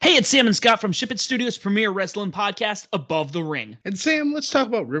it's Sam and Scott from Ship It Studios' premier wrestling podcast, Above the Ring. And Sam, let's talk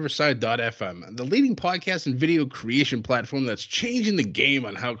about Riverside.fm, the leading podcast and video creation platform that's changing the game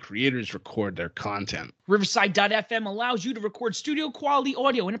on how creators record their content. Riverside.fm allows you to record studio quality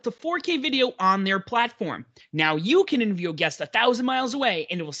audio and up to 4K video on their platform. Now you can interview a guest 1,000 miles away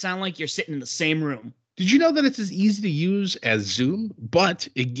and it will sound like you're sitting in the same room. Did you know that it's as easy to use as Zoom, but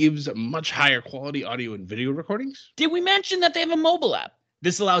it gives much higher quality audio and video recordings? Did we mention that they have a mobile app?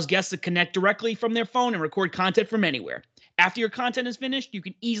 This allows guests to connect directly from their phone and record content from anywhere. After your content is finished, you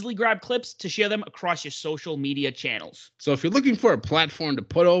can easily grab clips to share them across your social media channels. So if you're looking for a platform to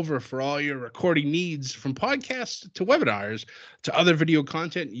put over for all your recording needs, from podcasts to webinars to other video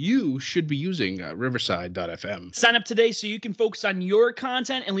content, you should be using Riverside.fm. Sign up today so you can focus on your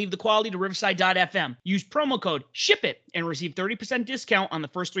content and leave the quality to Riverside.fm. Use promo code SHIPIT and receive 30% discount on the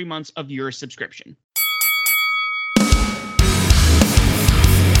first 3 months of your subscription.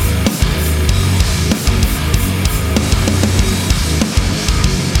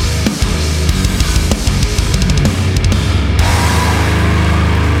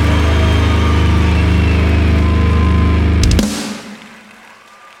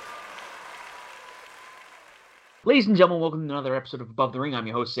 Ladies and gentlemen, welcome to another episode of Above the Ring. I'm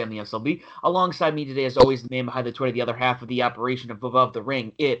your host, Sam the SLB. Alongside me today, as always, the man behind the Twitter, the other half of the operation of Above the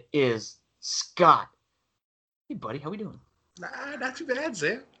Ring. It is Scott. Hey, buddy, how we doing? Not too bad,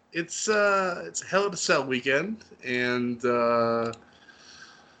 Sam. It's a Hell in a Cell weekend, and boy,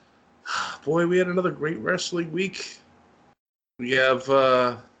 we had another great wrestling week. We have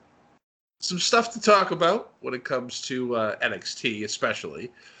some stuff to talk about when it comes to NXT,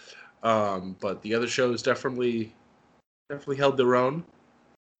 especially. But the other shows definitely held their own.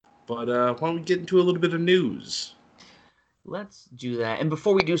 But why don't we get into a little bit of news? Let's do that. And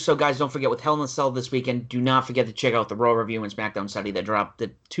before we do so, guys, don't forget, with Hell in a Cell this weekend, do not forget to check out the Raw review and SmackDown Saturday that dropped the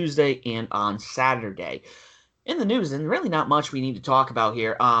Tuesday and on Saturday. In the news, and really not much we need to talk about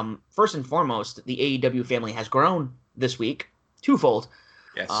here. First and foremost, the AEW family has grown this week, twofold.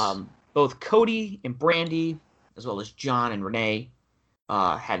 Yes. Both Cody and Brandy, as well as John and Renee,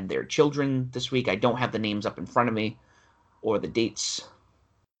 had their children this week. I don't have the names up in front of me or the dates.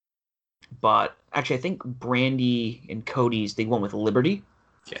 But actually, I think Brandy and Cody's, they went with Liberty.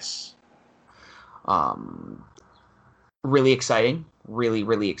 Yes. Really exciting. Really,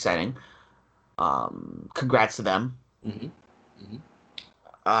 really exciting. Congrats to them. Mm-hmm. Mm-hmm.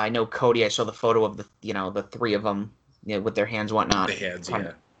 I know Cody, I saw the photo of the three of them, with their hands and whatnot. The hands,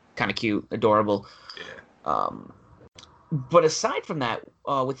 Kind of cute, adorable. Yeah. But aside from that,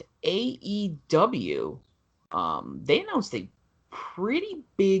 with AEW, they announced a pretty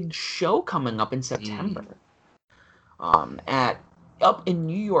big show coming up in September. Up in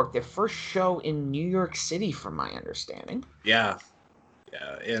New York, their first show in New York City, from my understanding. Yeah,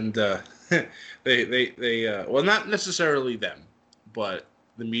 and they well, not necessarily them, but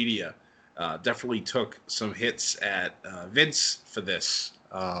the media definitely took some hits at Vince for this.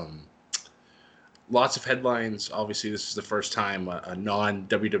 Lots of headlines. Obviously, this is the first time a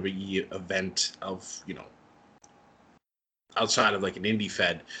non-WWE event of, outside of like an indie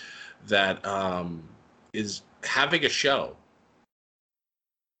fed that is having a show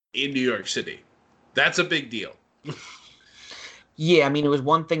in New York City. That's a big deal. Yeah, I mean, it was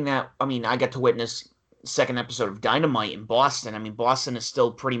one thing that, I got to witness second episode of Dynamite in Boston. I mean, Boston is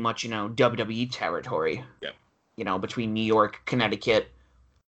still pretty much, WWE territory. Yeah. Between New York, Connecticut,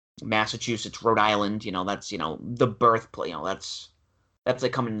 Massachusetts, Rhode Island, that's, the birthplace, that's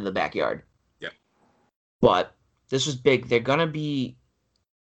like coming into the backyard. Yeah. But this was big. They're going to be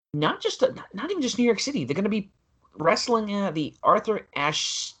not even just New York City. They're going to be wrestling at the Arthur Ashe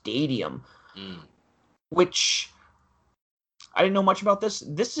Stadium, which I didn't know much about this.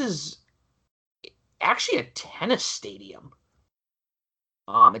 This is actually a tennis stadium.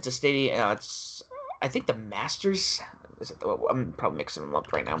 It's a stadium. It's, I think, the Masters. I'm probably mixing them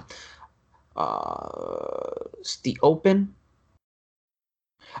up right now. It's the Open.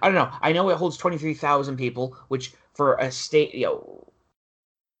 I don't know. I know it holds 23,000 people, which for a state,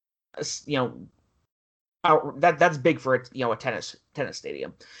 that's big for a tennis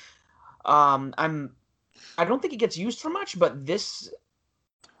stadium. I don't think it gets used for much, but this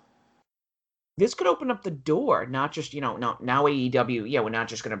could open up the door. Not just now AEW. Yeah, we're not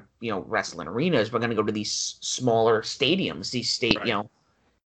just gonna wrestle in arenas. We're gonna go to these smaller stadiums, right.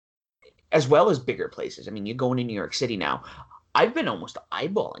 As well as bigger places. I mean, you're going to New York City now. I've been almost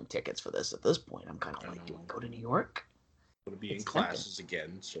eyeballing tickets for this at this point. I'm kind of like, do I go to New York? I'm going to be in classes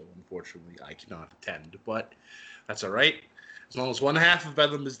again, so unfortunately I cannot attend. But that's all right. As long as one half of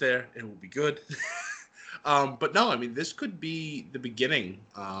Bedlam is there, it will be good. But no, I mean, this could be the beginning.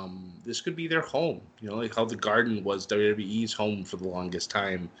 This could be their home. Like how the Garden was WWE's home for the longest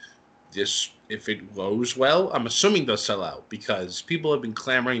time. This, if it goes well, I'm assuming they'll sell out because people have been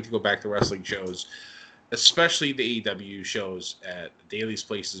clamoring to go back to wrestling shows, especially the AEW shows at Daly's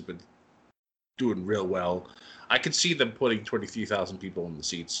Place has been doing real well. I could see them putting 23,000 people in the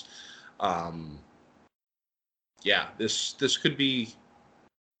seats. Yeah, this could be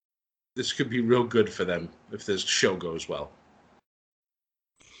real good for them if this show goes well.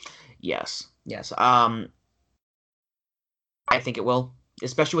 Yes. I think it will,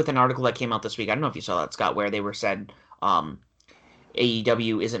 especially with an article that came out this week. I don't know if you saw that, Scott, where they were said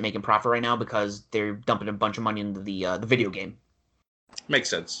AEW isn't making profit right now because they're dumping a bunch of money into the video game. Makes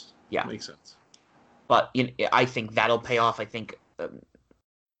sense. Yeah, makes sense. But I think that'll pay off. I think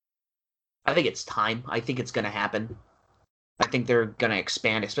it's time. I think it's going to happen. I think they're going to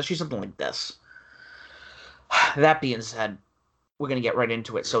expand, especially something like this. That being said, we're going to get right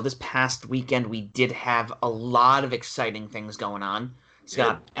into it. So this past weekend, we did have a lot of exciting things going on.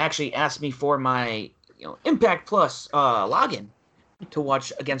 Scott actually asked me for my Impact Plus login to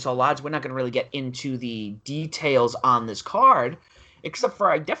watch Against All Odds. We're not going to really get into the details on this card, except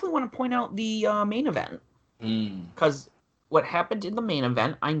for I definitely want to point out the main event. Because what happened in the main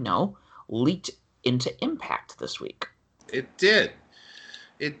event, I know, leaked into Impact this week. It did.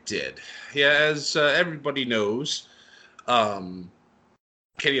 Yeah, as everybody knows,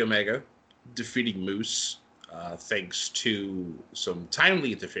 Kenny Omega defeating Moose thanks to some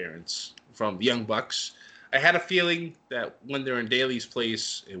timely interference from the Young Bucks. I had a feeling that when they're in Daly's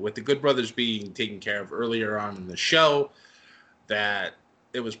Place, with the Good Brothers being taken care of earlier on in the show, that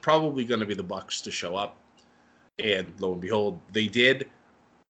it was probably going to be the Bucks to show up. And lo and behold, they did.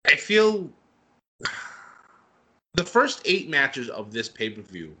 I feel the first 8 matches of this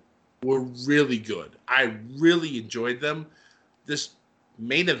pay-per-view were really good. I really enjoyed them. This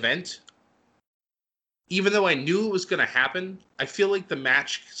main event, even though I knew it was going to happen, I feel like the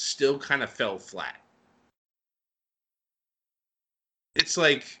match still kind of fell flat. It's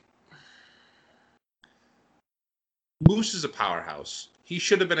like Moose is a powerhouse. He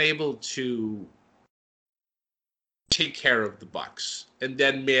should have been able to take care of the Bucks. And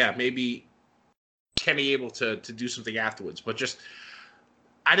then, maybe Kenny able to do something afterwards. But just,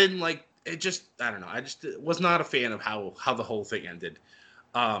 I didn't like it. Just, I don't know. I just was not a fan of how the whole thing ended.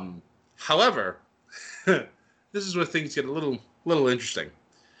 However, this is where things get a little interesting.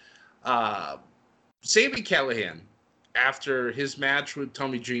 Sami Callihan, after his match with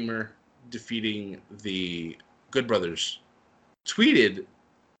Tommy Dreamer defeating the Good Brothers, tweeted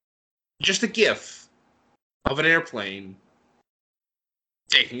just a GIF of an airplane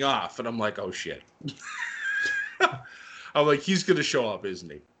taking off. And I'm like, oh, shit. I'm like, he's going to show up, isn't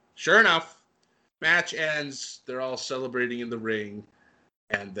he? Sure enough, match ends. They're all celebrating in the ring.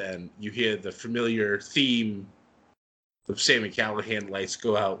 And then you hear the familiar theme of Sami Callihan. Lights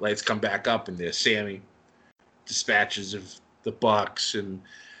go out, lights come back up, and there's Sami. Dispatches of the Bucks and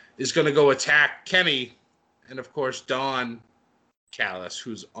is going to go attack Kenny. And, of course, Don Callis,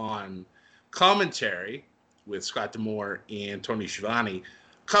 who's on commentary with Scott D'Amore and Tony Schiavone,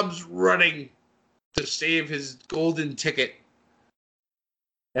 comes running to save his golden ticket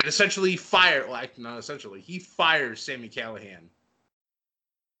and essentially he fires Sami Callihan.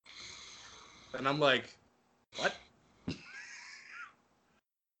 And I'm like, what?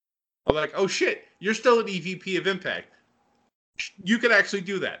 I'm like, oh shit, you're still an EVP of Impact. You can actually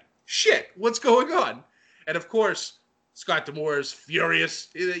do that. Shit, what's going on? And of course, Scott D'Amore is furious.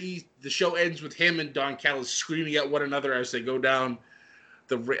 The show ends with him and Don Callis screaming at one another as they go down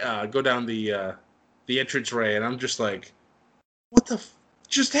the entrance way, and I'm just like, what the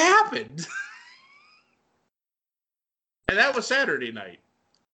just happened? And that was Saturday night.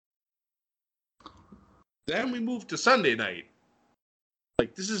 Then we moved to Sunday night.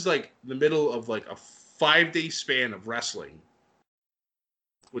 Like, this is like the middle of like a 5-day span of wrestling,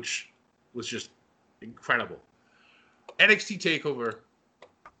 which was just incredible. NXT TakeOver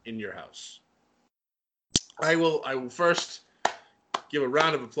in your house. I will first give a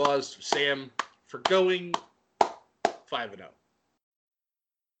round of applause to Sam for going 5-0.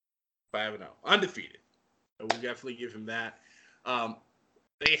 5-0. Undefeated. I will definitely give him that.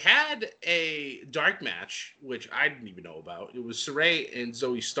 They had a dark match, which I didn't even know about. It was Sarray and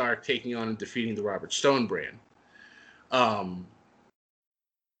Zoe Stark taking on and defeating the Robert Stone brand. I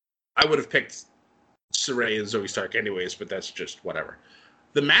would have picked Sarray and Zoe Stark anyways, but that's just whatever.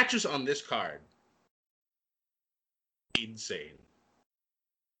 The matches on this card, insane.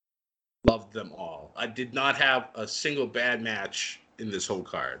 Loved them all. I did not have a single bad match in this whole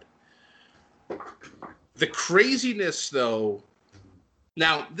card. The craziness, though.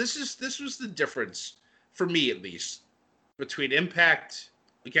 Now, this was the difference for me, at least, between Impact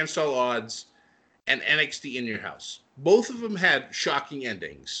Against All Odds and NXT In Your House. Both of them had shocking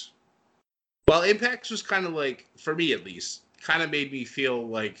endings. While Impact was kind of like, for me at least, kind of made me feel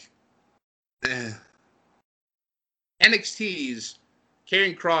like NXT's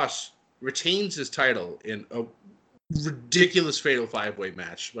Karrion Kross retains his title in a ridiculous fatal 5-way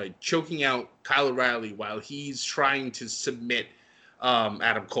match by choking out Kyle O'Reilly while he's trying to submit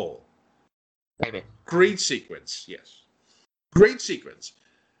Adam Cole. Maybe. Great sequence, yes. Great sequence.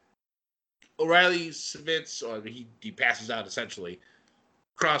 O'Reilly submits, or he passes out essentially.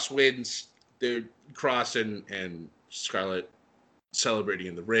 Kross wins. They're Kross and Scarlett celebrating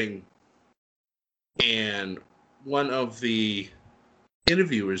in the ring. And one of the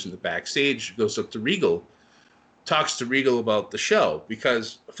interviewers in the backstage goes up to Regal, talks to Regal about the show,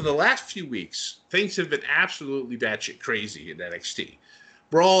 because for the last few weeks, things have been absolutely batshit crazy in NXT.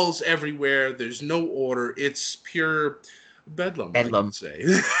 Brawls everywhere. There's no order. It's pure bedlam, I would say.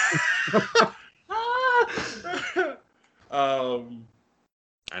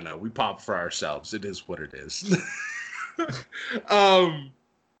 I know, we pop for ourselves. It is what it is.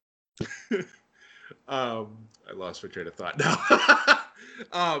 I lost my train of thought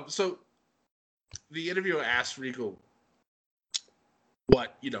now. So the interviewer asked Regal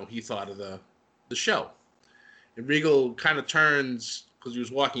what, he thought of the show. And Regal kind of turns, because he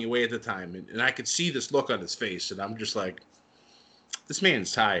was walking away at the time, and I could see this look on his face, and I'm just like, this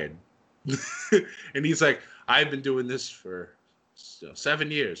man's tired. And he's like, I've been doing this for 7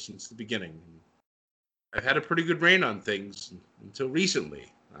 years since the beginning. I've had a pretty good reign on things until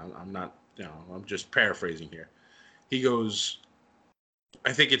recently. I'm not, I'm just paraphrasing here. He goes,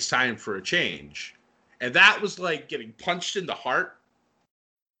 I think it's time for a change. And that was like getting punched in the heart.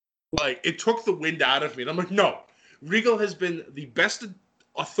 Like, it took the wind out of me. And I'm like, no. Regal has been the best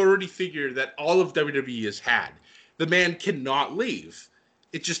authority figure that all of WWE has had. The man cannot leave.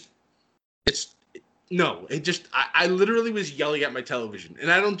 I literally was yelling at my television.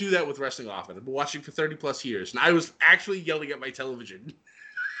 And I don't do that with wrestling often. I've been watching for 30 plus years. And I was actually yelling at my television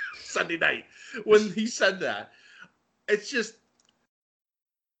Sunday night when he said that. It's just,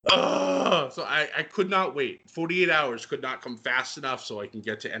 so I could not wait. 48 hours could not come fast enough so I can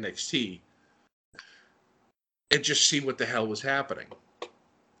get to NXT and just see what the hell was happening.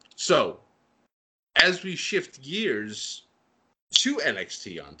 So, as we shift gears to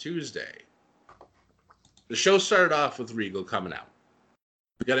NXT on Tuesday, the show started off with Regal coming out.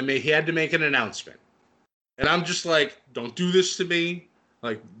 He had to make an announcement. And I'm just like, don't do this to me.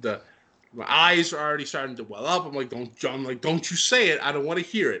 Like, my eyes are already starting to well up. I'm like, don't you say it. I don't want to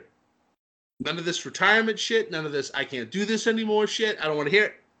hear it. None of this retirement shit. None of this, I can't do this anymore shit. I don't want to hear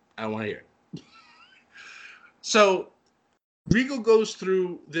it. I don't want to hear it. So, Regal goes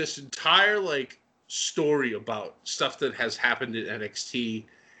through this entire, story about stuff that has happened in NXT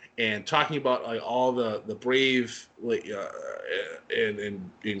and talking about, all the brave, and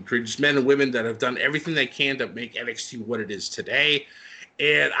courageous men and women that have done everything they can to make NXT what it is today.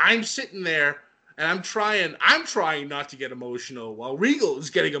 And I'm sitting there and I'm trying not to get emotional while Regal is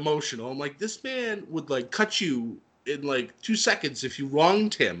getting emotional. I'm like, this man would cut you in 2 seconds if you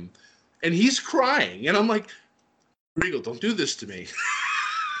wronged him. And he's crying. And I'm like, Regal, don't do this to me.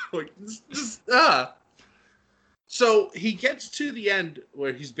 So he gets to the end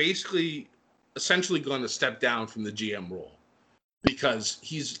where he's essentially going to step down from the GM role because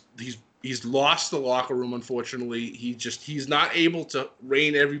he's lost the locker room. Unfortunately, he's not able to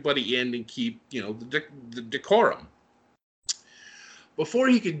rein everybody in and keep the decorum. Before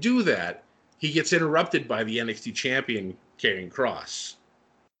he could do that, he gets interrupted by the NXT champion Karrion Kross.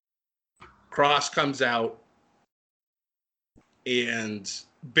 Kross comes out and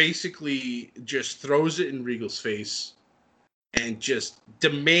basically just throws it in Regal's face and just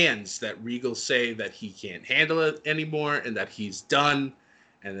demands that Regal say that he can't handle it anymore and that he's done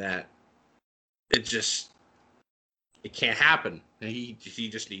and that it can't happen. And he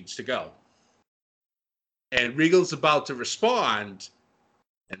just needs to go. And Regal's about to respond,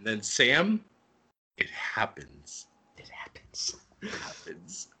 and then Sam, it happens. It happens. It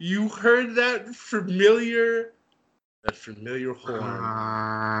happens. You heard that familiar horn.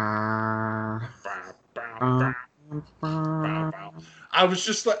 I was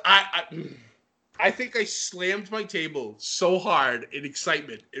just like, I think I slammed my table so hard in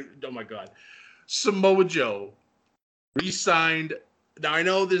excitement. Oh my God. Samoa Joe re-signed. Now I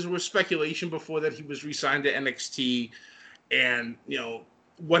know there was speculation before that he was re-signed to NXT, and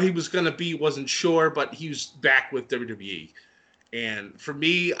what he was going to be wasn't sure, but he was back with WWE. And for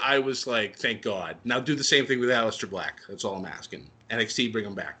me, I was like, thank God. Now do the same thing with Aleister Black. That's all I'm asking. NXT, bring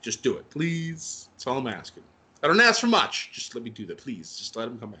him back. Just do it, please. That's all I'm asking. I don't ask for much. Just let me do that, please. Just let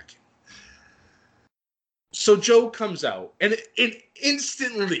him come back. So Joe comes out, and it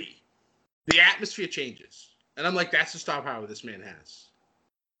instantly, the atmosphere changes. And I'm like, that's the star power this man has.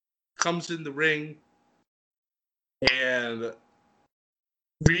 Comes in the ring, and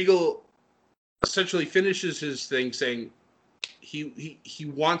Regal essentially finishes his thing saying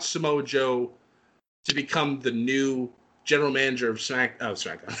he wants Samoa Joe to become the new general manager of SmackDown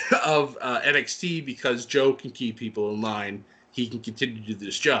of NXT because Joe can keep people in line. He can continue to do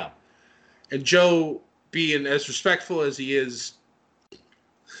this job. And Joe, being as respectful as he is,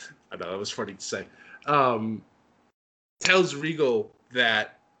 I know that was funny to say, tells Regal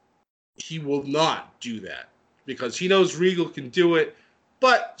that he will not do that because he knows Regal can do it,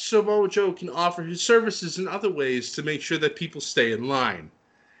 but Samoa Joe can offer his services in other ways to make sure that people stay in line.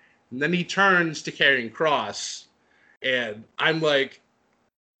 And then he turns to Karrion Kross, and I'm like,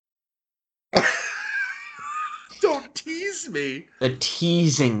 don't tease me. The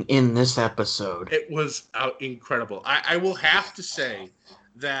teasing in this episode. It was incredible. I will have to say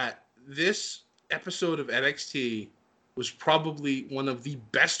that this episode of NXT was probably one of the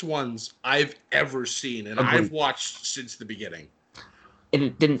best ones I've ever seen, and Agreed. I've watched since the beginning. And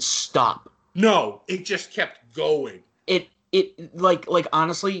it didn't stop. No, it just kept going. It like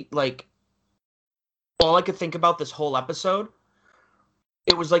honestly, like all I could think about this whole episode,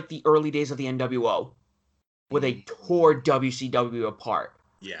 it was like the early days of the NWO, where they tore WCW apart.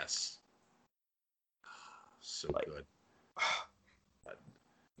 Yes. So like, good.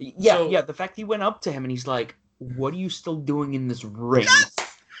 Yeah, the fact he went up to him and he's like, what are you still doing in this ring? Yes!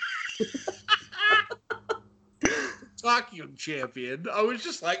 Talking champion. I was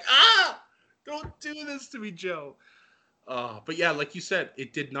just like, don't do this to me, Joe. But yeah, like you said,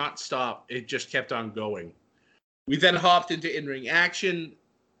 it did not stop. It just kept on going. We then hopped into in-ring action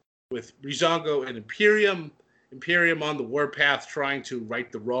with Breezango and Imperium. Imperium on the warpath trying to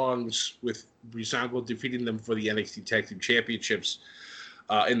right the wrongs, with Breezango defeating them for the NXT Tag Team Championships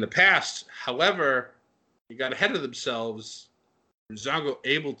in the past. However, they got ahead of themselves. Breezango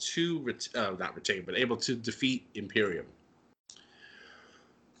able to not retain, but able to defeat Imperium.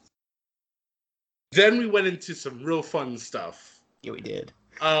 Then we went into some real fun stuff. Yeah, we did.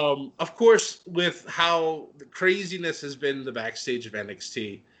 Of course, with how the craziness has been the backstage of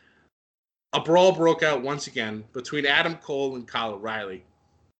NXT, a brawl broke out once again between Adam Cole and Kyle O'Reilly.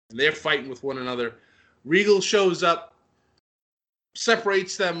 And they're fighting with one another. Regal shows up,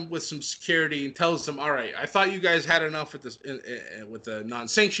 separates them with some security, and tells them, all right, I thought you guys had enough with this with the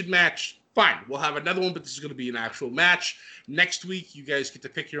non-sanctioned match. Fine, we'll have another one, but this is going to be an actual match. Next week, you guys get to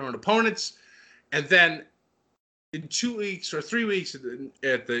pick your own opponents. And then in 2 weeks or 3 weeks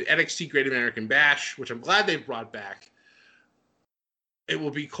at the NXT Great American Bash, which I'm glad they brought back, it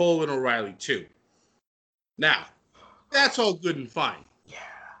will be Cole and O'Reilly too. Now, that's all good and fine. Yeah.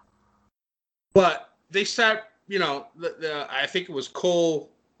 But they start, I think it was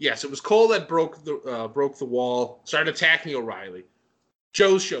Cole. Yes, it was Cole that broke the wall, started attacking O'Reilly.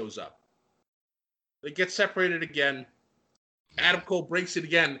 Joe shows up. They get separated again. Adam Cole breaks it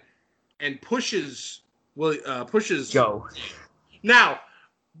again and pushes Joe. Now,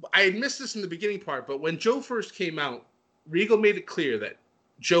 I had missed this in the beginning part, but when Joe first came out, Regal made it clear that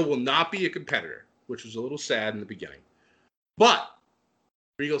Joe will not be a competitor, which was a little sad in the beginning. But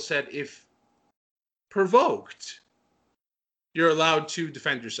Regal said if provoked, you're allowed to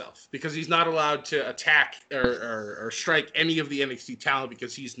defend yourself, because he's not allowed to attack or strike any of the NXT talent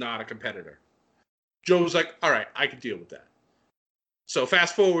because he's not a competitor. Joe was like, all right, I can deal with that. So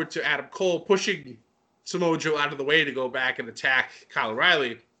fast forward to Adam Cole pushing Samoa Joe out of the way to go back and attack Kyle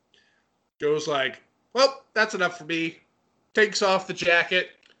O'Reilly. Joe's like, well, that's enough for me. Takes off the jacket,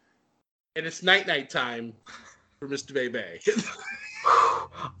 and it's night time for Mr. Bebe.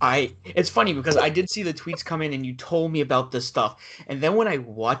 It's funny because I did see the tweets come in and you told me about this stuff. And then when I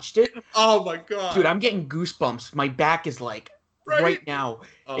watched it, oh my God. Dude, I'm getting goosebumps. My back is like right now.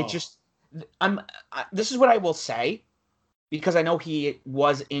 Oh. It just this is what I will say, because I know he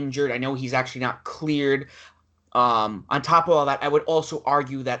was injured. I know he's actually not cleared. On top of all that, I would also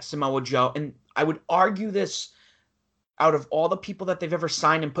argue that Samoa Joe, and I would argue this out of all the people that they've ever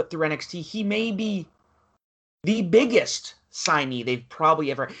signed and put through NXT, he may be the biggest signee they've probably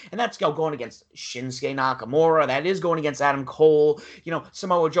ever, and that's going against Shinsuke Nakamura, that is going against Adam Cole,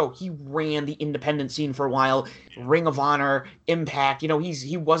 Samoa Joe, he ran the independent scene for a while, Ring of Honor, Impact,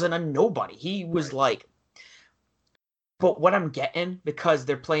 he wasn't a nobody, he was like, but what I'm getting, because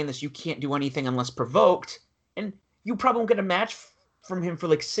they're playing this, you can't do anything unless provoked, and you probably won't get a match from him for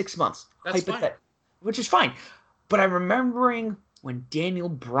like 6 months. That's fine. Which is fine. But I'm remembering when Daniel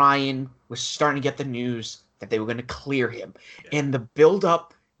Bryan was starting to get the news that they were going to clear him. Yeah. And the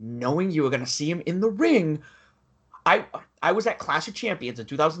build-up, knowing you were going to see him in the ring, I was at Clash of Champions in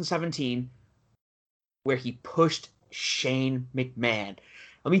 2017 where he pushed Shane McMahon.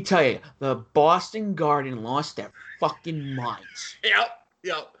 Let me tell you, the Boston Garden lost their fucking minds.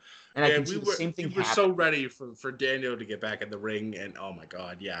 Yep. And I can see the same thing happen. We were so ready for Daniel to get back in the ring, and oh my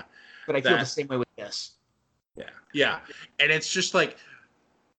God, yeah. But I feel the same way with this. Yeah. And it's just like,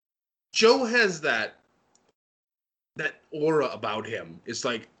 Joe has that aura about him. It's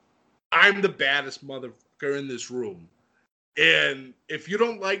like, I'm the baddest motherfucker in this room. And if you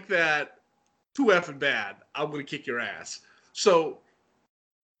don't like that, too effing bad, I'm going to kick your ass. So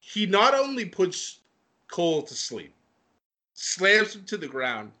he not only puts Cole to sleep, slams him to the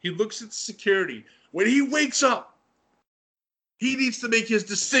ground. He looks at security. When he wakes up, he needs to make his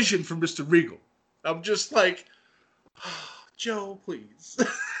decision for Mr. Regal. I'm just like, oh, Joe, please.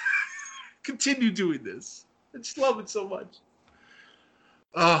 Continue doing this. I just love it so much.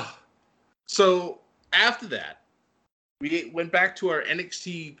 So after that, we went back to our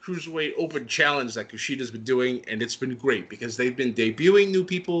NXT Cruiserweight Open Challenge that Kushida's been doing, and it's been great because they've been debuting new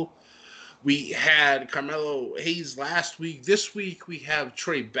people. We had Carmelo Hayes last week. This week we have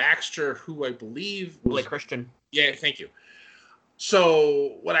Trey Baxter, who I believe was Blake Christian. Yeah, thank you.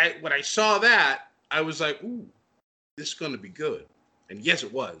 So when I saw that, I was like, ooh, this is going to be good. And yes,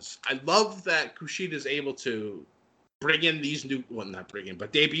 it was. I love that Kushida's able to bring in these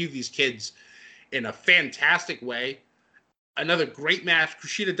debut these kids in a fantastic way. Another great match.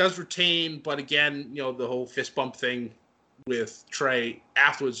 Kushida does retain, but again, the whole fist bump thing with Trey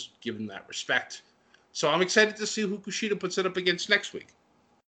afterwards, given that respect. So I'm excited to see who Kushida puts it up against next week.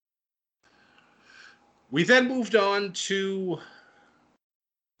 We then moved on to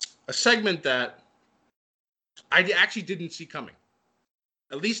a segment that I actually didn't see coming.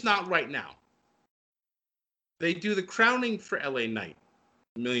 At least not right now. They do the crowning for LA Knight,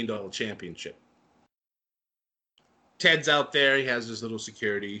 $1 Million Championship. Ted's out there. He has his little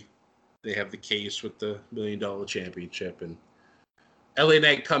security. They have the case with the $1 Million Championship. And LA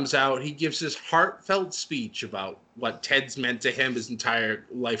Knight comes out. He gives this heartfelt speech about what Ted's meant to him his entire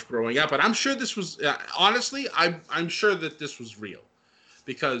life growing up. And I'm sure this was, honestly, I'm sure that this was real.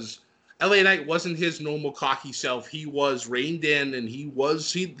 Because LA Knight wasn't his normal cocky self. He was reined in, and he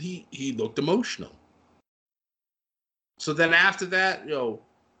looked emotional. So then after that,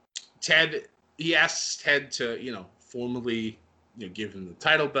 he asks Ted to, formally, give him the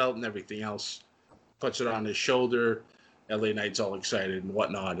title belt and everything else, puts it on his shoulder. LA Knight's all excited and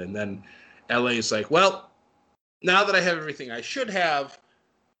whatnot. And then LA is like, well, now that I have everything I should have,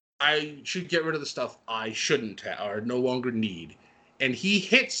 I should get rid of the stuff I shouldn't have or no longer need. And he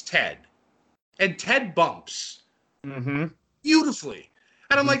hits Ted. And Ted bumps beautifully.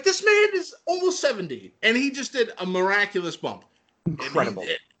 And I'm like, this man is almost 70. And he just did a miraculous bump. Incredible.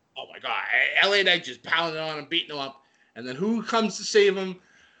 Oh, my God. LA Knight just pounding on him, beating him up. And then who comes to save him?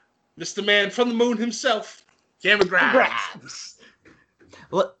 Mr. Man from the moon himself, Cameron Grimes.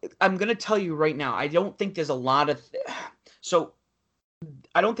 Well, I'm going to tell you right now, I don't think there's a lot of...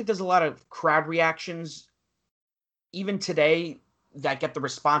 I don't think there's a lot of crowd reactions, even today, that get the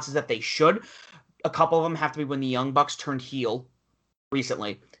responses that they should. A couple of them have to be when the Young Bucks turned heel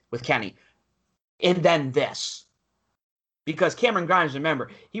recently with Kenny. And then this. Because Cameron Grimes, remember,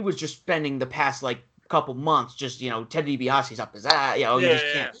 he was just spending the past, couple months just, Ted DiBiase's up his ass.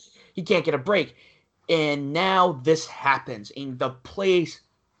 He can't get a break. And now this happens. And the place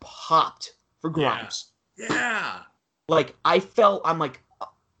popped for Grimes. Yeah. I'm like, $1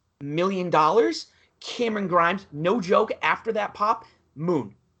 million? Cameron Grimes, no joke, after that pop,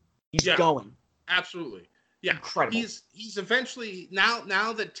 moon. He's going. Absolutely. Yeah. Incredible. He's eventually,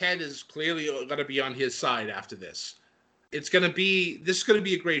 now that Ted is clearly going to be on his side after this, this is going to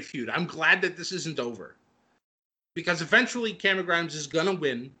be a great feud. I'm glad that this isn't over. Because eventually Cameron Grimes is going to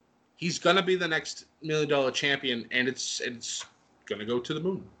win. He's going to be the next $1 Million Champion, and it's going to go to the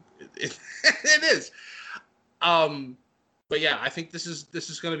moon. It is. But yeah, I think this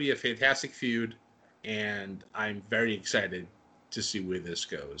is going to be a fantastic feud, and I'm very excited to see where this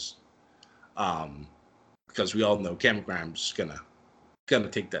goes. Because we all know Cameron Grimes is gonna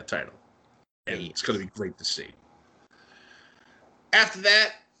take that title, and it's gonna be great to see. After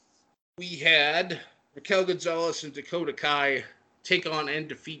that, we had Raquel Gonzalez and Dakota Kai take on and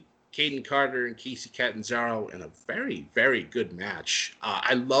defeat Kaden Carter and Casey Catanzaro in a very, very good match.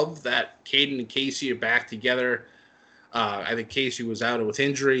 I love that Kaden and Casey are back together. I think Casey was out with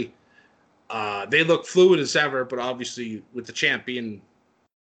injury. They look fluid as ever, but obviously with the champ being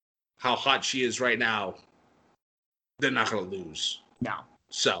how hot she is right now, they're not going to lose. No.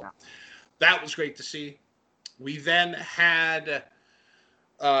 So that was great to see. We then had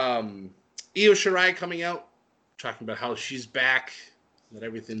Io Shirai coming out, talking about how she's back, that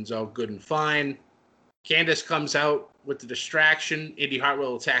everything's all good and fine. Candice comes out with the distraction. Indy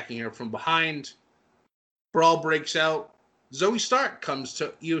Hartwell attacking her from behind. Brawl breaks out. Zoe Stark comes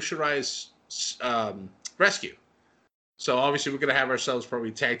to Io Shirai's rescue. So obviously we're going to have ourselves probably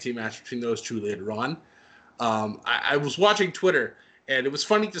a tag team match between those two later on. I was watching Twitter, and it was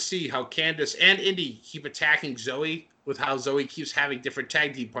funny to see how Candice and Indy keep attacking Zoe with how Zoe keeps having different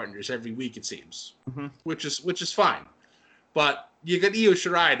tag team partners every week, it seems, which is fine. But you got Io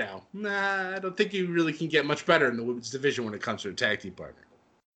Shirai now. Nah, I don't think you really can get much better in the women's division when it comes to a tag team partner.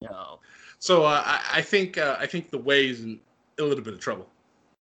 No. So I think the Way is in a little bit of trouble.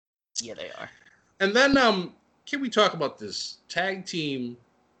 Yeah, they are. And then can we talk about this tag team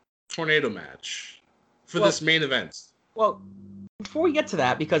tornado match for this main event? Well, before we get to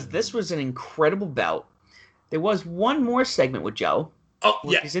that, because this was an incredible bout, there was one more segment with Joe. Oh,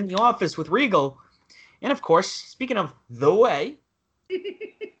 yeah. He's in the office with Regal. And, of course, speaking of The Way,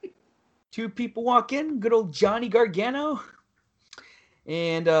 two people walk in, good old Johnny Gargano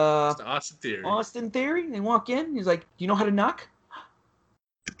and Austin Theory. Austin Theory. They walk in. He's like, do you know how to knock?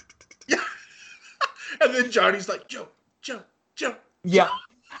 Yeah. And then Johnny's like, Joe. Yeah.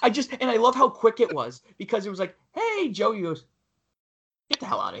 I love how quick it was, because it was like, hey, Joe. He goes, get the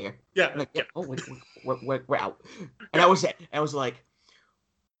hell out of here. Yeah. I'm like, yeah. Oh, we're out. And that was it. And I was like,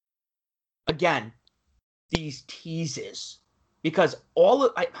 again, these teases, because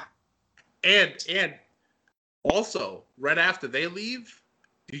and also right after they leave,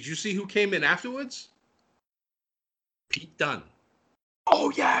 did you see who came in afterwards? Pete Dunne.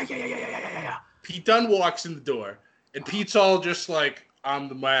 Oh yeah. Pete Dunne walks in the door, and Pete's all just like, I'm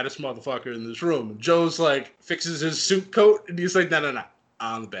the baddest motherfucker in this room. And Joe's like, fixes his suit coat, and he's like, no,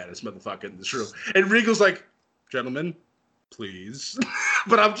 I'm the baddest motherfucker in this room. And Regal's like, gentlemen, please.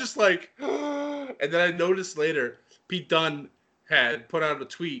 But I'm just like, and then I noticed later, Pete Dunne had put out a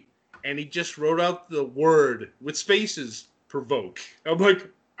tweet, and he just wrote out the word with spaces, provoke. I'm like,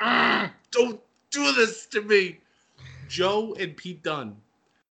 don't do this to me. Joe and Pete Dunne.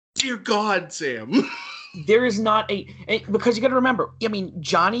 Dear God, Sam. There is not because you got to remember, I mean,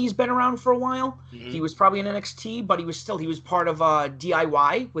 Johnny's been around for a while. Mm-hmm. He was probably in NXT, but he was part of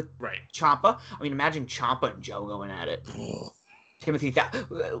DIY with Ciampa. I mean, imagine Ciampa and Joe going at it. Timothy,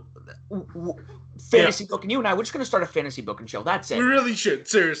 fantasy booking. You and I, we're just going to start a fantasy booking show. That's it. We really should,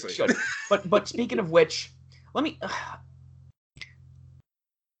 seriously. Should. But speaking of which, let me.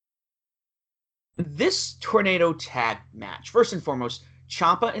 This tornado tag match, first and foremost,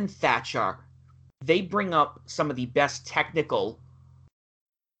 Ciampa and Thatcher, they bring up some of the best technical,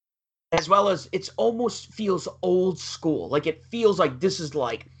 as well as it almost feels old school. Like, it feels like this is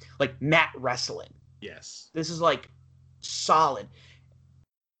like mat wrestling. Yes. This is like solid.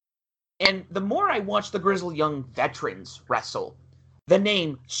 And the more I watch the Grizzled Young veterans wrestle, the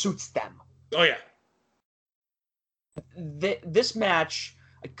name suits them. Oh, yeah. This match,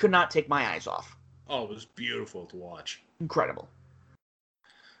 I could not take my eyes off. Oh, it was beautiful to watch. Incredible.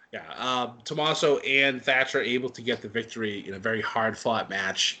 Yeah, Tommaso and Thatcher are able to get the victory in a very hard-fought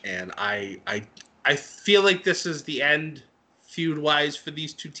match, and I feel like this is the end feud-wise for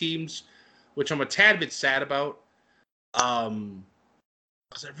these two teams, which I'm a tad bit sad about,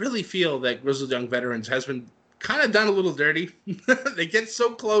 because I really feel that Grizzled Young Veterans has been kind of done a little dirty. They get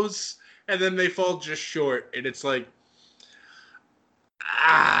so close, and then they fall just short, and it's like,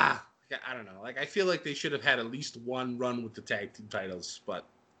 I don't know. Like, I feel like they should have had at least one run with the tag team titles, but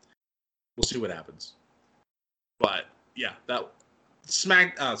we'll see what happens. But yeah, that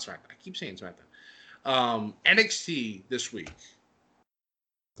SmackDown. I keep saying SmackDown. NXT this week,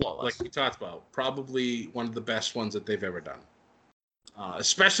 flawless. Like we talked about, probably one of the best ones that they've ever done.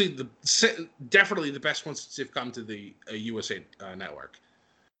 Especially definitely the best ones since they've come to the USA Network.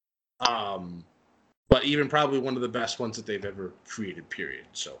 But even probably one of the best ones that they've ever created. Period.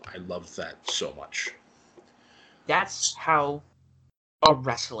 So I love that so much. That's how a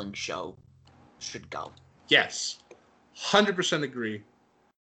wrestling show should go. Yes, 100% agree.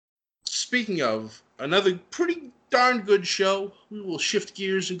 Speaking of another pretty darn good show, we will shift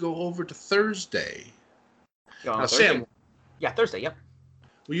gears and go over to Thursday. Now, Thursday. Sam. Yeah, Thursday, yep.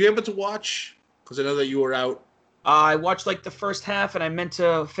 Were you able to watch? Because I know that you were out. I watched like the first half, and I meant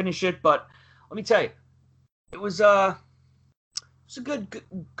to finish it, but let me tell you, it was a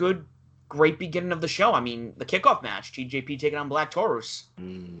good, great beginning of the show. I mean, the kickoff match, TJP taking on Black Taurus.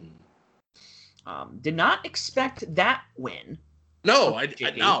 Did not expect that win. No,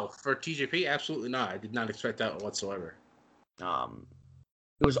 no, for TJP, absolutely not. I did not expect that whatsoever.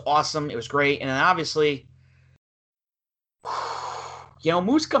 It was awesome. It was great. And then obviously,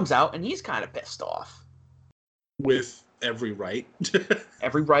 Moose comes out and he's kind of pissed off. With every right.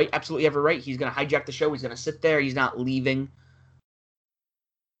 Absolutely every right. He's going to hijack the show. He's going to sit there. He's not leaving.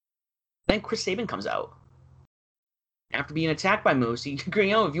 Then Chris Sabin comes out. After being attacked by Moose, if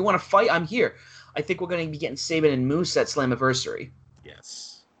you want to fight, I'm here. I think we're going to be getting Sabin and Moose at Slammiversary.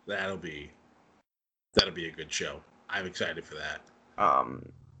 Yes, that'll be a good show. I'm excited for that.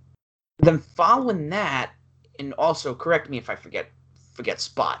 Then following that, and also correct me if I forget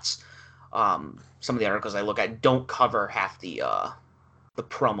spots. Some of the articles I look at don't cover half the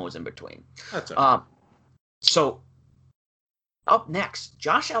promos in between. That's all right. So up next,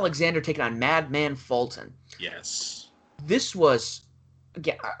 Josh Alexander taking on Madman Fulton. Yes. This was,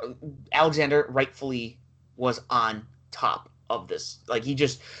 again, Alexander rightfully was on top of this. Like, he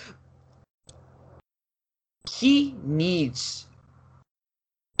needs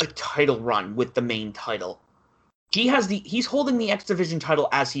a title run with the main title. He's holding the X Division title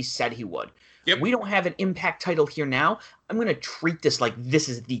as he said he would. Yep. We don't have an Impact title here now. I'm going to treat this like this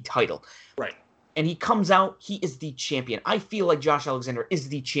is the title. Right. And he comes out, he is the champion. I feel like Josh Alexander is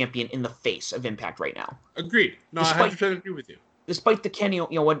the champion in the face of Impact right now. Agreed. No, I 100% agree with you. Despite the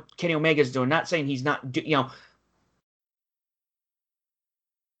what Kenny Omega is doing, not saying he's not,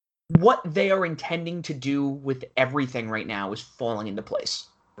 what they are intending to do with everything right now is falling into place.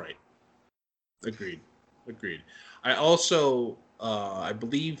 Right. Agreed. I also, I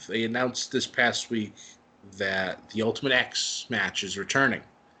believe they announced this past week that the Ultimate X match is returning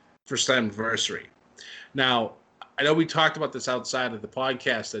for Slammiversary. Now, I know we talked about this outside of the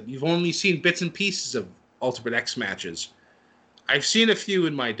podcast, that you've only seen bits and pieces of Ultimate X matches. I've seen a few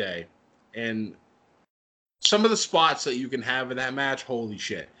in my day, and some of the spots that you can have in that match, holy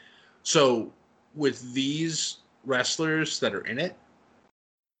shit. So, with these wrestlers that are in it,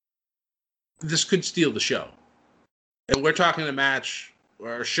 this could steal the show. And we're talking a match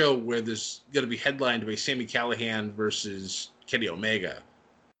or a show where this going to be headlined by Sami Callihan versus Kenny Omega.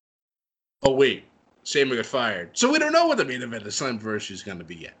 Oh, wait. Sami got fired. So we don't know what the main event of Slammiversary is going to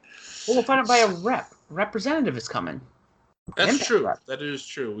be yet. Well, we'll find out by a representative is coming. That's true. That is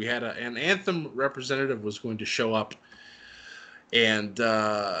true. We had an Anthem representative was going to show up and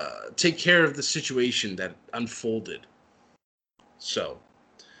take care of the situation that unfolded. So,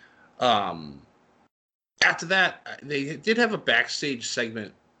 after that, they did have a backstage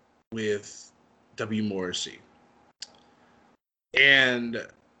segment with W. Morrissey. And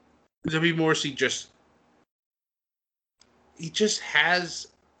W. Morrissey just has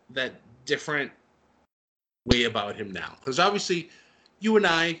that different way about him now. Because obviously, you and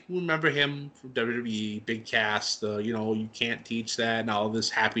I remember him from WWE, Big Cast, you can't teach that, and all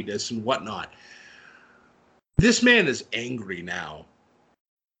this happiness and whatnot. This man is angry now.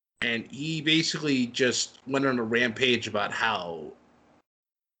 And he basically just went on a rampage about how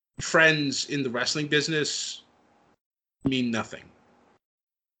friends in the wrestling business mean nothing.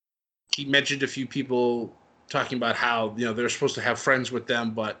 He mentioned a few people talking about how, they're supposed to have friends with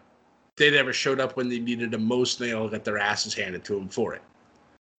them, but they never showed up when they needed them most, and they all got their asses handed to them for it.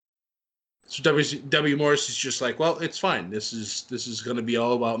 So W. Morris is just like, well, it's fine. This is going to be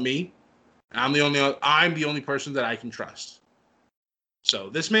all about me. I'm the only person that I can trust.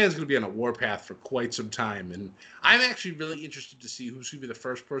 So this man's going to be on a warpath for quite some time, and I'm actually really interested to see who's going to be the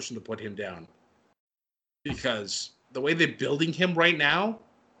first person to put him down. Because the way they're building him right now,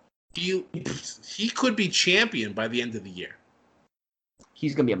 he could be champion by the end of the year.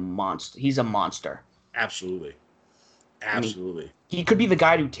 He's going to be a monster. He's a monster. Absolutely. Absolutely. I mean, he could be the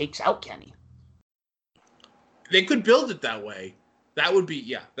guy who takes out Kenny. They could build it that way. That would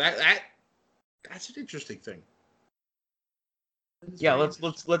be, that's an interesting thing. Yeah, let's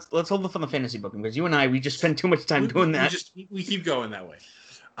hold off on the fantasy booking, because you and we just spend too much time doing that. We keep going that way.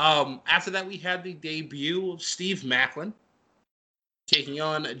 After that, we had the debut of Steve Maclin taking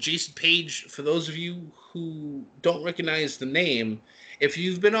on Jason Page. For those of you who don't recognize the name, if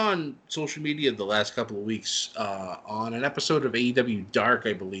you've been on social media the last couple of weeks, on an episode of AEW Dark,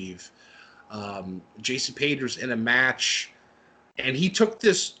 I believe, Jason Page was in a match, and he took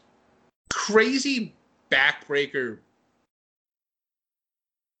this crazy backbreaker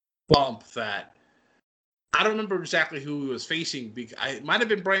bump that I don't remember exactly who he was facing. It might have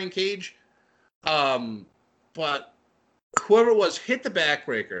been Brian Cage, but whoever it was hit the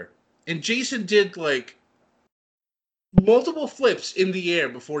backbreaker, and Jason did like multiple flips in the air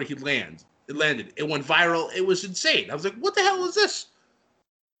before he landed. It landed. It went viral. It was insane. I was like, "What the hell is this?"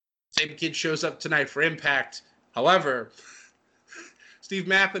 Same kid shows up tonight for Impact. However, Steve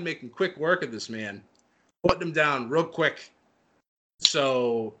Maclin making quick work of this man, putting him down real quick.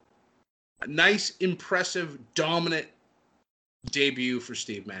 So, a nice, impressive, dominant debut for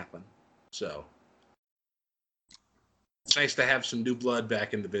Steve Maclin. So, it's nice to have some new blood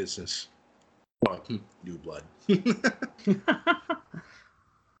back in the business. Well, new blood.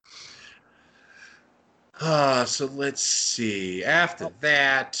 So let's see. After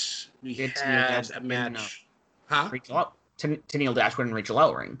that, we had a match. Tennille Dashwood and Rachel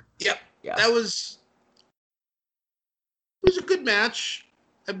Ellering. Yep. Yeah. That was a good match.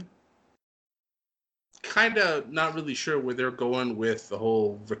 I'm kind of not really sure where they're going with the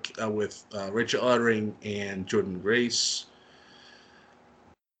whole with Rachel Ellering and Jordynne Grace.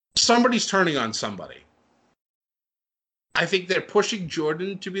 Somebody's turning on somebody. I think they're pushing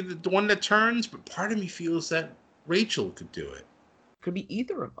Jordan to be the one that turns, but part of me feels that Rachel could do it. Could be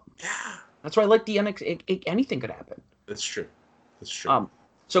either of them. Yeah. That's why I like the anything could happen. That's true. That's true.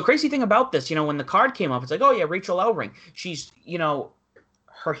 So crazy thing about this, when the card came up, it's like, oh yeah, Rachel Ellering. She's,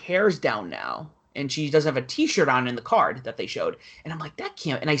 her hair's down now, and she doesn't have a T-shirt on in the card that they showed. And I'm like, that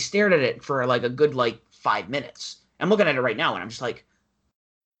can't. And I stared at it for like a good 5 minutes. I'm looking at it right now, and I'm just like,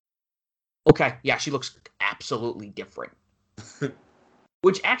 okay, yeah, she looks absolutely different.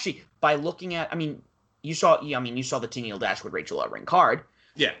 Which actually, by looking at, you saw the Tennille Dashwood Rachel Ellering card.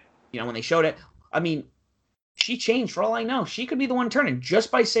 Yeah. When they showed it, she changed. For all I know, she could be the one turning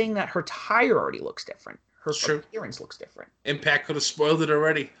just by saying that her tire already looks different. Her appearance looks different. Impact could have spoiled it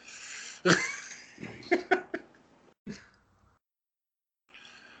already.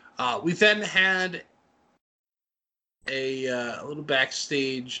 We then had a little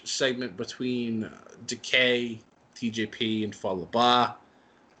backstage segment between Decay, TJP, and Fallah Bahh.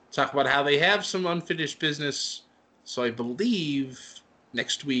 Talk about how they have some unfinished business. So I believe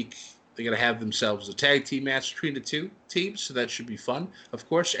next week they're going to have themselves a tag team match between the two teams. So that should be fun. Of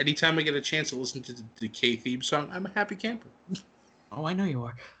course, anytime I get a chance to listen to the Decay theme song, I'm a happy camper. Oh, I know you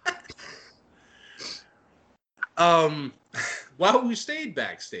are. While we stayed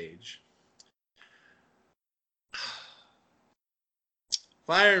backstage,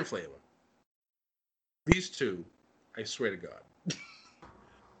 Fire and Flavor. These two, I swear to God,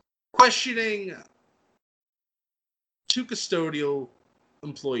 questioning two custodial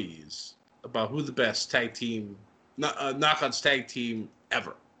employees about who the best tag team, knockouts tag team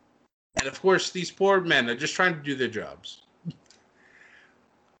ever. And of course, these poor men are just trying to do their jobs.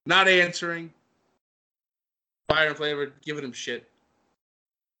 Not answering. Fire and Flavor giving them shit.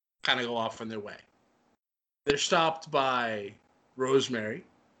 Kind of go off on their way. They're stopped by Rosemary.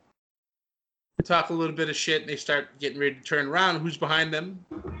 They talk a little bit of shit, and they start getting ready to turn around. Who's behind them?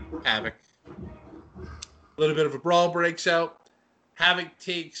 Havoc. A little bit of a brawl breaks out. Havoc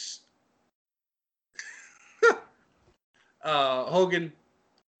takes Hogan,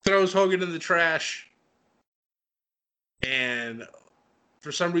 throws Hogan in the trash, and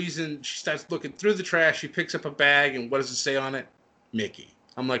for some reason, she starts looking through the trash. She picks up a bag, and what does it say on it? Mickey.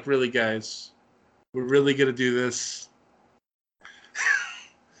 I'm like, really, guys? We're really going to do this?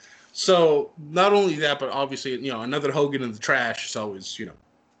 So, not only that, but obviously, another Hogan in the trash is always,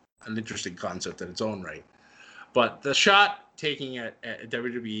 an interesting concept in its own right. But the shot taking at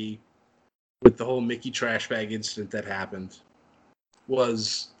WWE with the whole Mickey trash bag incident that happened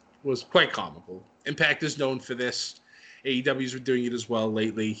was quite comical. Impact is known for this. AEW's been doing it as well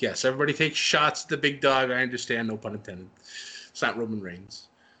lately. Yes, everybody takes shots at the big dog. I understand, no pun intended. It's not Roman Reigns.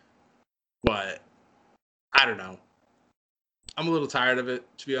 But, I don't know. I'm a little tired of it,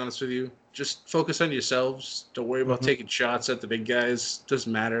 to be honest with you. Just focus on yourselves. Don't worry about taking shots at the big guys.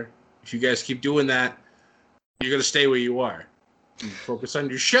 Doesn't matter. If you guys keep doing that, you're going to stay where you are. You focus on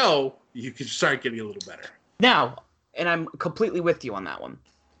your show, you can start getting a little better. Now, and I'm completely with you on that one.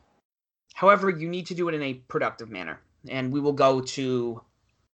 However, you need to do it in a productive manner. And we will go to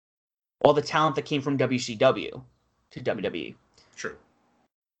all the talent that came from WCW to WWE. True.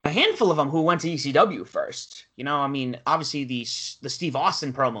 A handful of them who went to ECW first. Obviously the Steve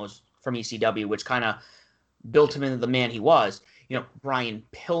Austin promos from ECW, which kind of built him into the man he was. Brian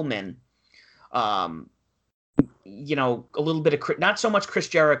Pillman. A little bit of, not so much Chris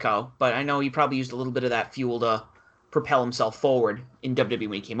Jericho, but I know he probably used a little bit of that fuel to propel himself forward in WWE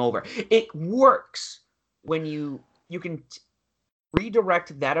when he came over. It works when you can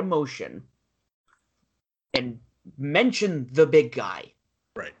redirect that emotion and mention the big guy.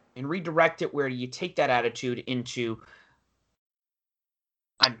 Right. And redirect it where you take that attitude into,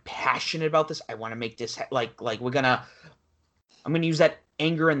 I'm passionate about this. I want to make this I'm going to use that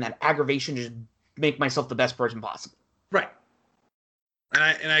anger and that aggravation to just make myself the best person possible. Right.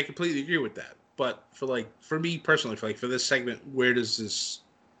 And I completely agree with that. But for me personally, for this segment, where does this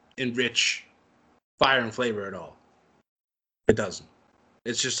enrich Fire and Flavor at all? It doesn't.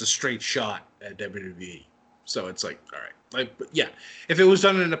 It's just a straight shot at WWE. So it's like, all right. But yeah, if it was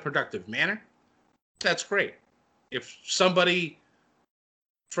done in a productive manner, that's great. If somebody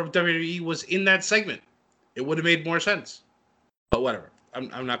from WWE was in that segment, it would have made more sense. But whatever.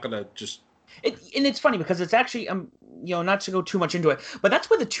 I'm not gonna just. And it's funny because it's actually not to go too much into it, but that's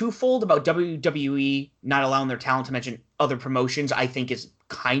where the twofold about WWE not allowing their talent to mention other promotions, I think, is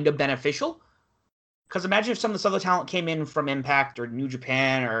kind of beneficial. Because imagine if some of this other talent came in from Impact or New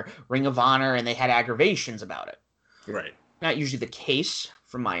Japan or Ring of Honor and they had aggravations about it. Right. Not usually the case,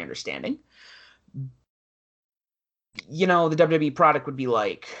 from my understanding. The WWE product would be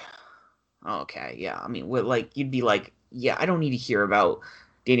like, okay, yeah. I mean, you'd be like, yeah, I don't need to hear about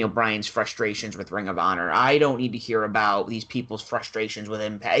Daniel Bryan's frustrations with Ring of Honor. I don't need to hear about these people's frustrations with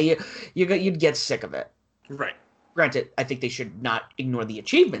Impact. You'd get sick of it. Right. Granted, I think they should not ignore the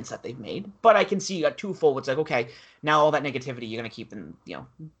achievements that they've made, but I can see a twofold. It's like, okay, now all that negativity you're going to keep in,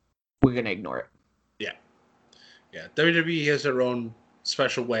 we're going to ignore it. Yeah. Yeah. WWE has their own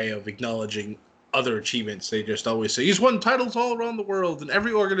special way of acknowledging other achievements. They just always say, he's won titles all around the world in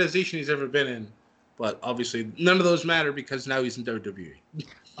every organization he's ever been in. But obviously, none of those matter because now he's in WWE.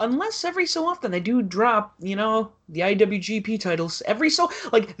 Unless every so often they do drop, the IWGP titles.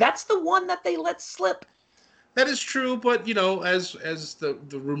 That's the one that they let slip. That is true, but as the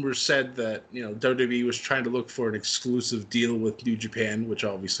rumors said that WWE was trying to look for an exclusive deal with New Japan, which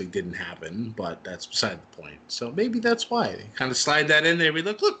obviously didn't happen, but that's beside the point. So maybe that's why they kind of slide that in there. We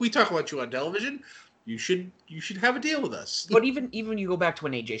look, we talk about you on television. You should have a deal with us. But even you go back to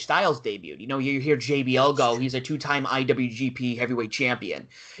when AJ Styles debuted, you hear JBL go, he's a 2-time IWGP heavyweight champion.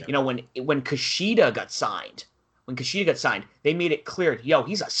 Yeah. When Kushida got signed. They made it clear,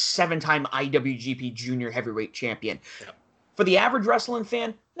 he's a 7-time IWGP Junior Heavyweight Champion. Yep. For the average wrestling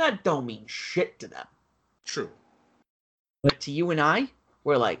fan, that don't mean shit to them. True. But to you and I,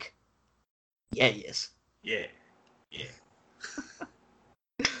 we're like, yeah, he is. Yeah.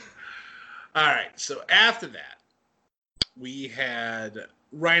 All right, so after that, we had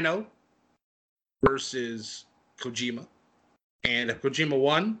Rhino versus Kojima. And if Kojima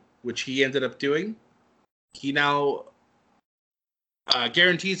won, which he ended up doing, he now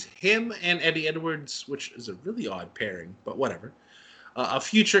guarantees him and Eddie Edwards, which is a really odd pairing, but whatever, a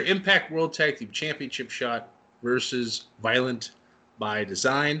future Impact World Tag Team Championship shot versus Violent by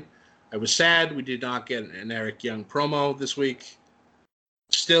Design. I was sad we did not get an Eric Young promo this week.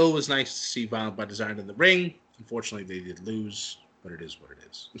 Still was nice to see Violent by Design in the ring. Unfortunately, they did lose, but it is what it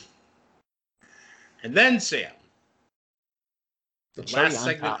is. And then, Sam, the last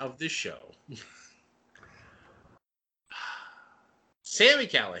segment of this show. Sami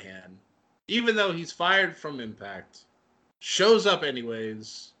Callihan, even though he's fired from Impact, shows up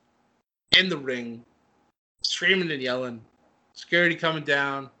anyways in the ring, screaming and yelling, security coming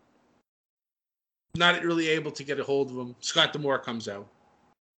down, not really able to get a hold of him. Scott D'Amore comes out.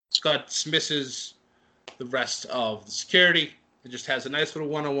 Scott dismisses the rest of the security and just has a nice little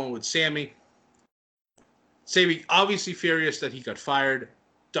one-on-one with Sami. Sami obviously furious that he got fired.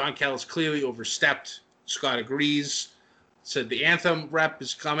 Don Callis clearly overstepped. Scott agrees. Said the Anthem rep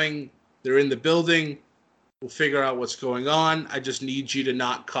is coming. They're in the building. We'll figure out what's going on. I just need you to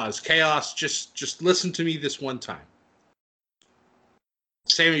not cause chaos. Just listen to me this one time.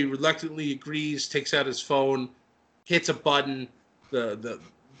 Sami reluctantly agrees, takes out his phone, hits a button. The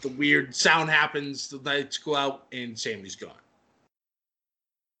weird sound happens. The lights go out, and Sami's gone.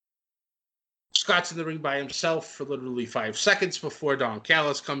 Scott's in the ring by himself for literally 5 seconds before Don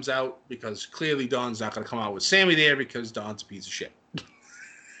Callis comes out, because clearly Don's not going to come out with Sami there because Don's a piece of shit.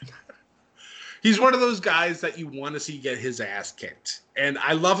 He's one of those guys that you want to see get his ass kicked, and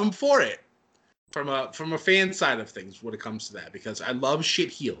I love him for it. From a fan side of things when it comes to that, because I love shit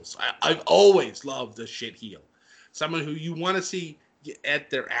heels. I've always loved a shit heel. Someone who you want to see get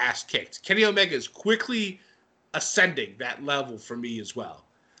their ass kicked. Kenny Omega is quickly ascending that level for me as well.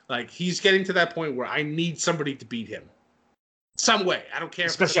 Like, he's getting to that point where I need somebody to beat him. Some way. I don't care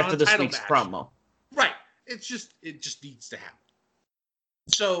especially if it's after this week's promo. Right. It just needs to happen.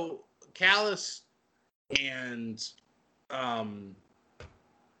 So Callis and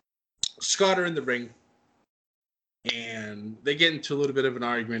Scott are in the ring, and they get into a little bit of an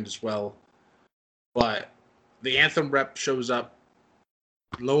argument as well. But the Anthem rep shows up.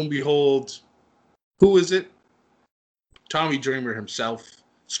 Lo and behold, who is it? Tommy Dreamer himself.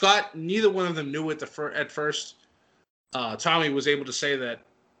 Scott, neither one of them knew it at first. Tommy was able to say that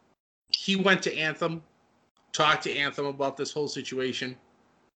he went to Anthem talked to Anthem about this whole situation,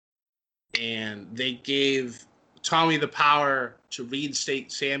 and they gave Tommy the power to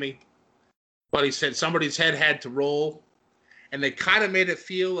reinstate Sammy. But he said somebody's head had to roll, and they kind of made it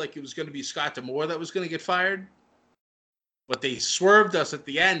feel like it was going to be Scott D'Amore that was going to get fired. But they swerved us at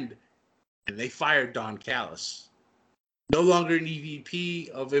the end, and they fired Don Callis. No longer an EVP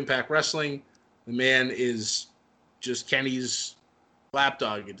of Impact Wrestling. The man is just Kenny's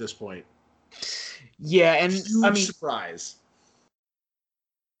lapdog at this point. Yeah, and huge I mean, surprise.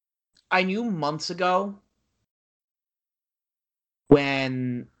 I knew months ago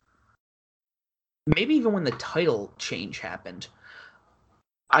when, maybe even when the title change happened,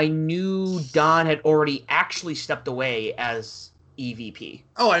 I knew Don had already actually stepped away as EVP.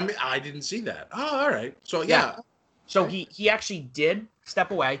 Oh, I didn't see that. Oh, all right. So yeah. So he actually did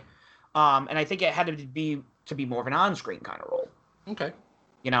step away, and I think it had to be more of an on-screen kind of role. Okay.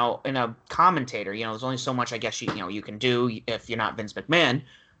 You know, in a commentator, you know, there's only so much I guess you can do if you're not Vince McMahon,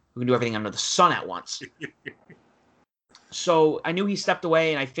 who can do everything under the sun at once. So I knew he stepped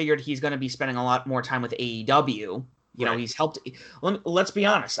away, and I figured he's going to be spending a lot more time with AEW. You know, he's helped. Let's be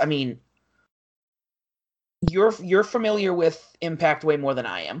honest. I mean, you're familiar with Impact way more than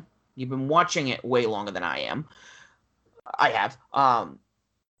I am. You've been watching it way longer than I am. I have.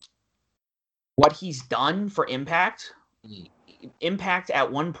 What he's done for Impact. Impact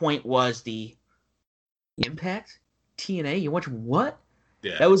at one point was the Impact TNA. You watch what?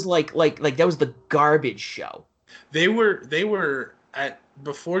 Yeah. That was like that was the garbage show. They were at,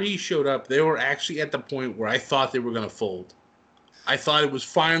 before he showed up, they were actually at the point where I thought they were going to fold. I thought it was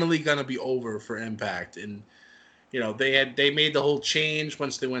finally going to be over for Impact, and you know, they made the whole change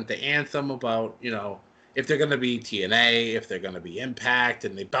once they went to Anthem about, you know, if they're going to be TNA, if they're going to be Impact,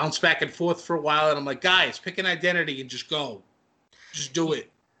 and they bounced back and forth for a while, and I'm like, guys, pick an identity and just go. Just do it.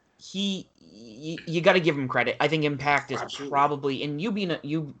 You got to give him credit. I think Impact is probably, and you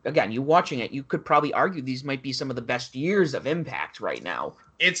watching it, you could probably argue these might be some of the best years of Impact right now.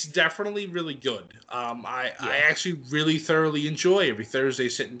 It's definitely really good. I actually really thoroughly enjoy every Thursday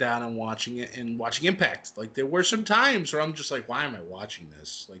sitting down and watching it and watching Impact. Like, there were some times where I'm just like, why am I watching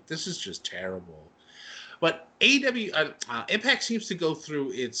this? Like, this is just terrible. But AEW, Impact seems to go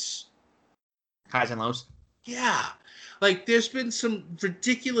through its highs and lows. Yeah. Like, there's been some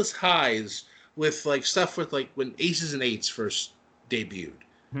ridiculous highs with, like, stuff with, like, when Aces and Eights first debuted.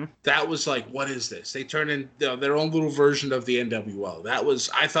 Mm-hmm. That was like, what is this? They turned in their own little version of the NWO.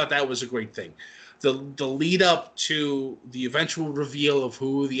 I thought that was a great thing. The lead up to the eventual reveal of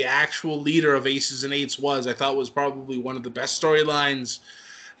who the actual leader of Aces and Eights was, I thought was probably one of the best storylines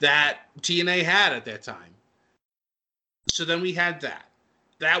that TNA had at that time. So then we had that.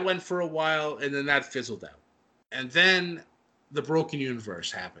 That went for a while, and then that fizzled out. And then the Broken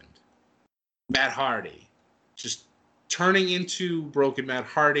Universe happened. Matt Hardy just turning into Broken Matt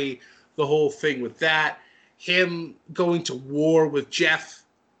Hardy, the whole thing with that, him going to war with Jeff,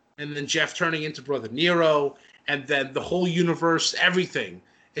 and then Jeff turning into Brother Nero, and then the whole universe, everything.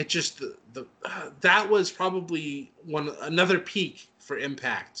 It just that was probably another peak for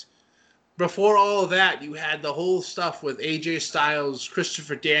Impact. Before all of that, you had the whole stuff with AJ Styles,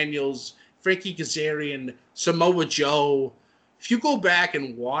 Christopher Daniels, Frankie Kazarian, Samoa Joe. If you go back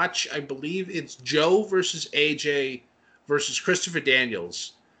and watch, I believe it's Joe versus AJ versus Christopher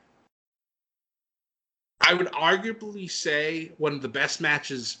Daniels. I would arguably say one of the best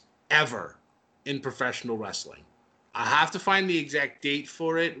matches ever in professional wrestling. I have to find the exact date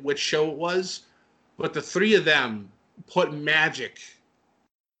for it, which show it was, but the three of them put magic.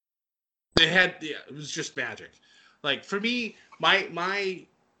 It was just magic. Like, for me, my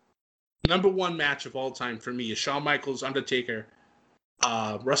number one match of all time for me is Shawn Michaels, Undertaker,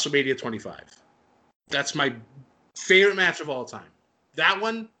 WrestleMania 25. That's my favorite match of all time. That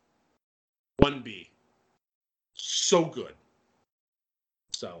one, 1B. So good.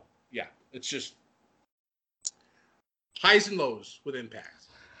 So, yeah, it's just highs and lows with Impact.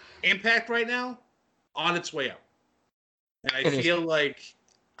 Impact right now, on its way up. And I feel like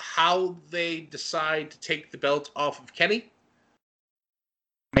how they decide to take the belt off of Kenny,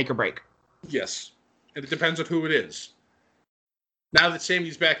 make or break. Yes. And it depends on who it is. Now that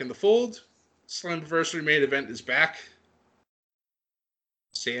Sammy's back in the fold, Slammiversary main event is back.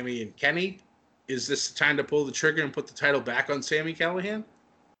 Sammy and Kenny. Is this the time to pull the trigger and put the title back on Sami Callihan?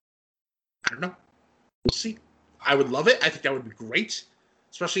 I don't know. We'll see. I would love it. I think that would be great.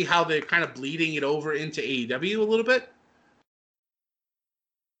 Especially how they're kind of bleeding it over into AEW a little bit.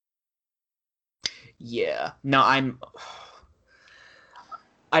 Yeah. No, I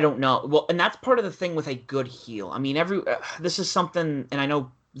don't know. Well, and that's part of the thing with a good heel. I mean, this is something, and I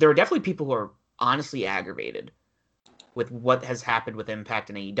know there are definitely people who are honestly aggravated with what has happened with Impact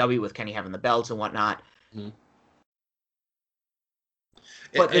and AEW, with Kenny having the belts and whatnot. Mm-hmm.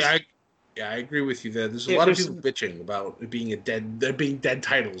 But I agree with you there. There's a lot of people bitching about there being dead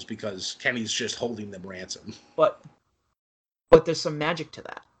titles because Kenny's just holding them ransom. But there's some magic to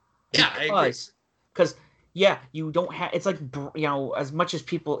that. Yeah, I agree. Because yeah, you don't have. It's like, you know, as much as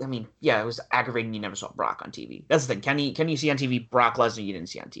people. I mean, yeah, it was aggravating. You never saw Brock on TV. That's the thing. Can you see on TV Brock Lesnar? You didn't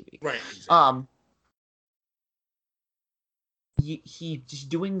see on TV. Right. Exactly. He's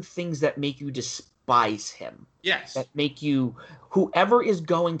doing things that make you despise him. Yes. That make you. Whoever is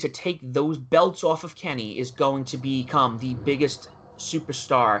going to take those belts off of Kenny is going to become the biggest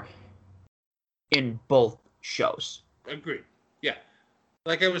superstar in both shows. Agreed. Yeah.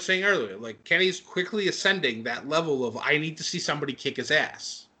 Like I was saying earlier, like Kenny's quickly ascending that level of I need to see somebody kick his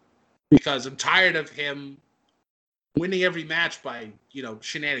ass because I'm tired of him winning every match by, you know,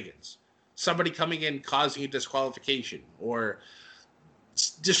 shenanigans. Somebody coming in causing a disqualification or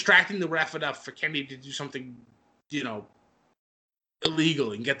distracting the ref enough for Kenny to do something, you know,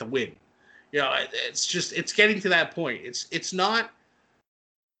 illegal and get the win. You know, it's getting to that point.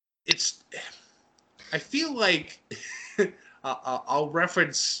 I feel like I'll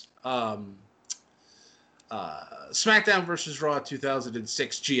reference SmackDown versus Raw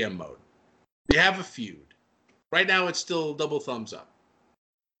 2006 GM mode. You have a feud. Right now, it's still double thumbs up.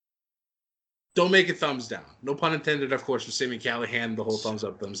 Don't make it thumbs down. No pun intended, of course, for Sami Callihan, the whole thumbs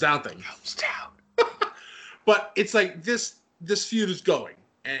up, thumbs down thing. Thumbs down. But it's like this feud is going,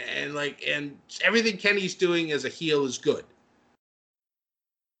 and everything Kenny's doing as a heel is good.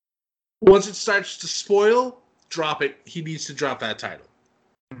 Once it starts to spoil, drop it. He needs to drop that title.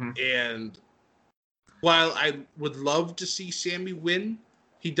 Mm-hmm. And while I would love to see Sami win,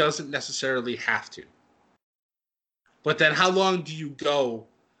 he doesn't necessarily have to. But then how long do you go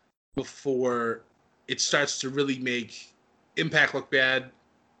before it starts to really make Impact look bad,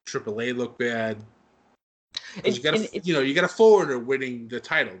 AAA look bad? You got a foreigner winning the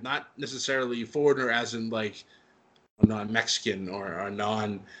title, not necessarily a foreigner as in like a non-Mexican or a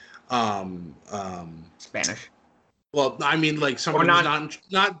non Spanish. Well, I mean, like somebody who's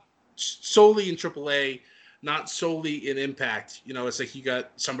not solely in AAA, not solely in Impact. You know, it's like you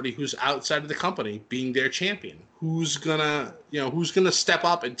got somebody who's outside of the company being their champion. Who's gonna step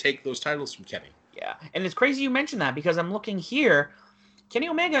up and take those titles from Kenny? Yeah, and it's crazy you mentioned that because I'm looking here. Kenny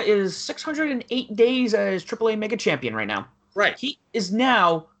Omega is 608 days as AAA Mega Champion right now. Right. He is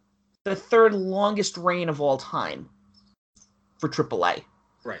now the third longest reign of all time for AAA.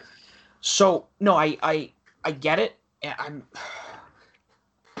 Right. So no, I get it.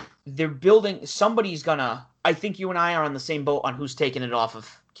 They're building. Somebody's gonna. I think you and I are on the same boat on who's taking it off of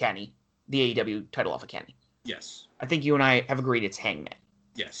Kenny, the AEW title off of Kenny. Yes. I think you and I have agreed it's Hangman.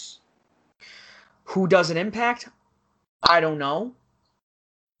 Yes. Who does an Impact? I don't know.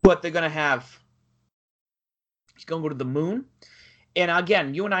 But they're gonna have. He's gonna go to the moon. And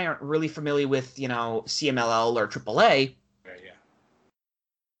again, you and I aren't really familiar with, you know, CMLL or AAA. Yeah.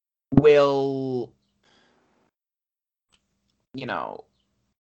 Will, you know,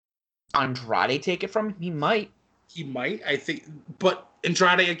 Andrade take it from him? He might. I think. But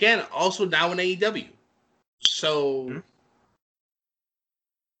Andrade, again, also now in AEW. So,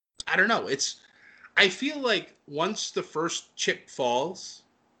 I don't know. I feel like once the first chip falls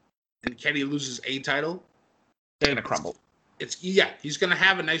and Kenny loses a title, they're going to crumble. He's going to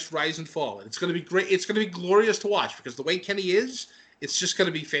have a nice rise and fall. And it's going to be great. It's going to be glorious to watch because the way Kenny is, it's just going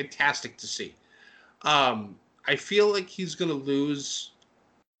to be fantastic to see. I feel like he's going to lose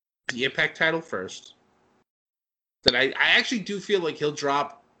the Impact title first. Then I actually do feel like he'll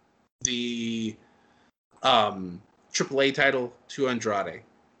drop the AAA title to Andrade.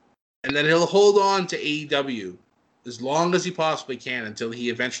 And then he'll hold on to AEW as long as he possibly can until he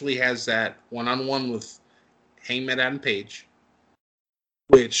eventually has that one-on-one with Hangman Adam Page,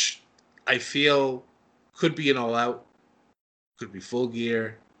 which I feel could be an all-out, could be Full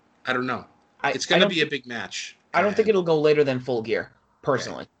Gear. I don't know. It's going to be a big match. I don't think it'll go later than Full Gear,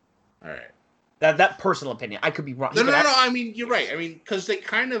 personally. Okay. All right. That personal opinion. I could be wrong. No. I mean, you're right. I mean, because they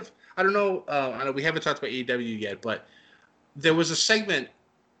kind of, I don't know. I know we haven't talked about AEW yet, but there was a segment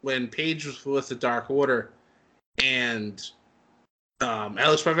when Page was with the Dark Order, and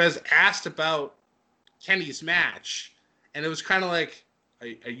Alex Marvez asked about Kenny's match, and it was kind of like,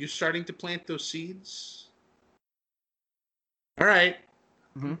 "Are you starting to plant those seeds?" All right,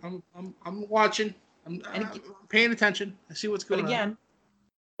 I'm watching. I'm paying attention. I see what's going on. But again,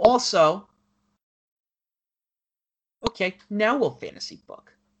 also, okay, now we'll fantasy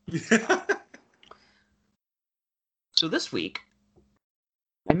book. So this week,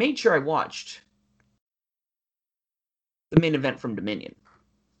 I made sure I watched the main event from Dominion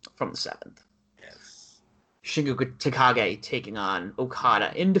from the 7th. Yes. Shingo Takagi taking on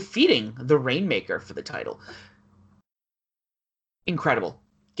Okada and defeating the Rainmaker for the title. Incredible.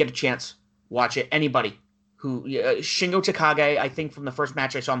 Get a chance. Watch it. Anybody who... Shingo Takagi, I think from the first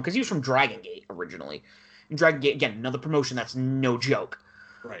match I saw him, because he was from Dragon Gate originally. And Dragon Gate, again, another promotion that's no joke.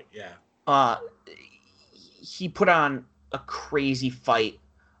 Right, yeah. He put on a crazy fight.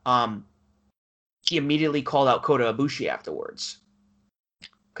 He immediately called out Kota Ibushi afterwards.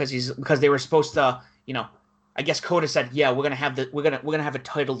 Because they were supposed to, I guess Kota said, "Yeah, we're gonna have a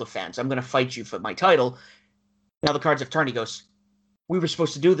title defense. I'm gonna fight you for my title." Now the cards have turned. He goes, "We were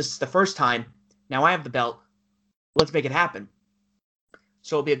supposed to do this the first time. Now I have the belt. Let's make it happen."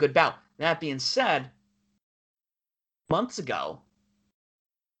 So it'll be a good bout. That being said, months ago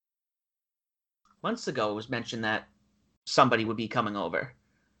it was mentioned that somebody would be coming over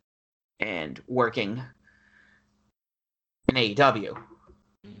and working in AEW.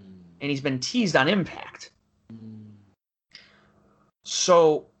 And he's been teased on Impact.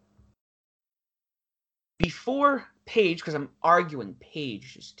 So, before Paige, because I'm arguing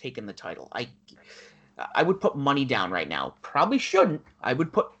Paige is taking the title, I would put money down right now. Probably shouldn't. I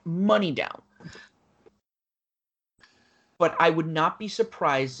would put money down. But I would not be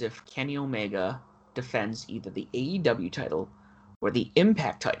surprised if Kenny Omega defends either the AEW title or the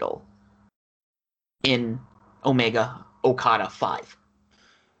Impact title in Omega Okada 5.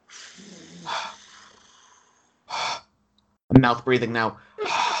 I'm mouth breathing now.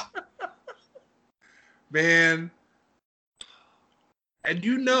 Man. And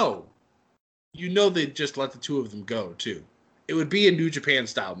you know they'd just let the two of them go, too. It would be a New Japan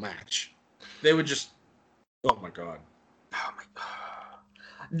style match. They would just... Oh, my God. Oh, my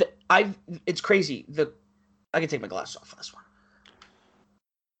God. It's crazy. I can take my glasses off for this one.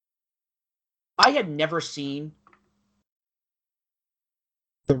 I had never seen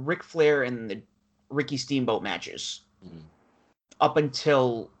the Ric Flair and the Ricky Steamboat matches up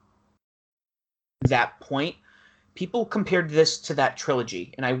until that point. People compared this to that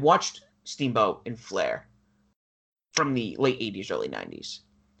trilogy, and I watched Steamboat and Flair from the late 80s, early 90s.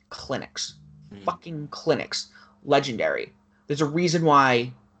 Clinics. Fucking clinics. Legendary. There's a reason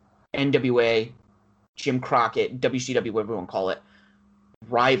why NWA, Jim Crockett, WCW, whatever you want to call it,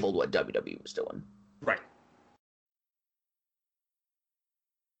 rivaled what WWE was doing. Right.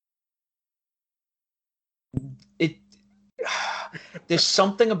 There's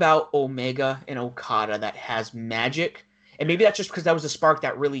something about Omega and Okada that has magic, and maybe that's just because that was the spark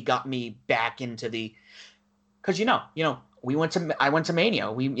that really got me back into the. Because I went to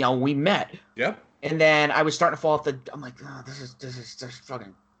Mania. We met. Yep. And then I was starting to fall off I'm like, oh, this is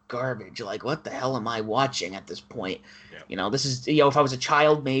fucking garbage. Like, what the hell am I watching at this point? Yep. This is if I was a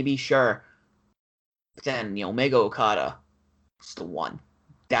child, maybe sure. But then Omega Okada, was the one.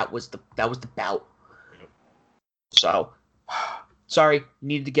 That was the bout. Yep. So. Sorry,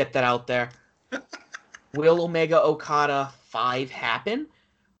 needed to get that out there. Will Omega Okada 5 happen?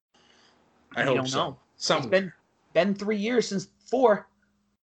 I don't know. It's been 3 years since 4.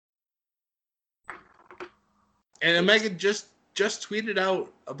 And Omega just tweeted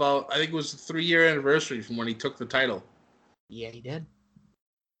out about, I think it was the 3-year anniversary from when he took the title. Yeah, he did.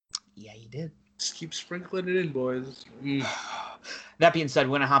 Just keep sprinkling it in, boys. That being said,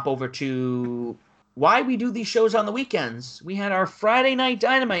 we're going to hop over to why we do these shows on the weekends. We had our Friday Night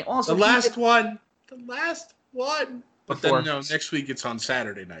Dynamite. Also, the last one. But then, next week it's on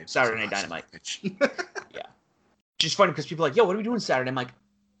Saturday night. Saturday Night Dynamite. Yeah. Just funny because people are like, yo, what are we doing Saturday? I'm like,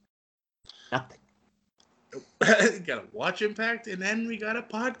 nothing. Gotta watch Impact, and then we got a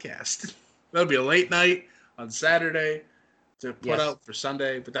podcast. That'll be a late night on Saturday to put out for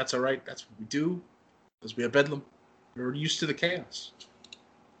Sunday, but that's all right. That's what we do because we have Bedlam. We're used to the chaos.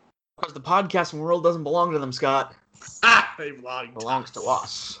 Because the podcasting world doesn't belong to them, Scott. They belongs to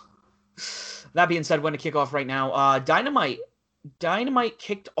us. That being said, we're going to kick off right now. Dynamite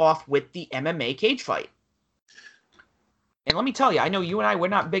kicked off with the MMA cage fight. And let me tell you, I know you and I, we're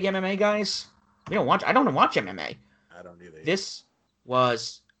not big MMA guys. I don't watch MMA. I don't either. This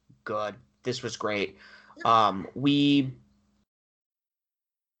was good. This was great. I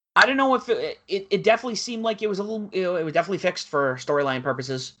don't know if it definitely seemed like it was a little, it was definitely fixed for storyline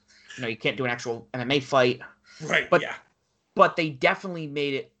purposes. You can't do an actual MMA fight. Right, But they definitely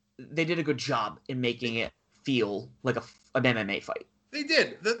they did a good job in making it feel like an MMA fight. They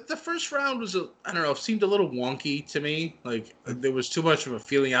did. The first round was, seemed a little wonky to me. Like, there was too much of a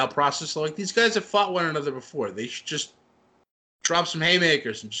feeling out process. Like, these guys have fought one another before. They should just drop some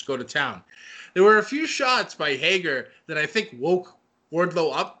haymakers and just go to town. There were a few shots by Hager that I think woke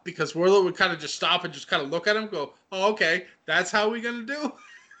Wardlow up because Wardlow would kind of just stop and just kind of look at him, go, "Oh, okay, that's how we're gonna do."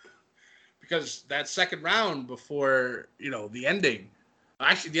 Because that second round before the ending,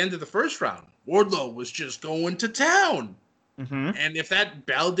 actually the end of the first round, Wardlow was just going to town. Mm-hmm. And if that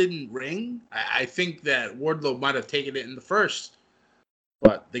bell didn't ring, I think that Wardlow might have taken it in the first.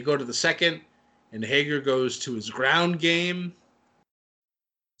 But they go to the second, and Hager goes to his ground game.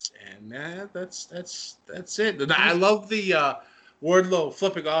 And that's it. And I love the Wardlow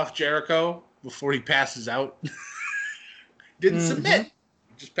flipping off Jericho before he passes out. Didn't submit,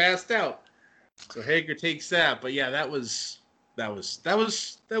 just passed out. So Hager takes that. But yeah, that was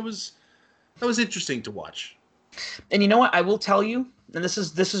interesting to watch. And you know what? I will tell you, and this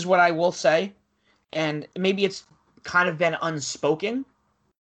is what I will say, and maybe it's kind of been unspoken,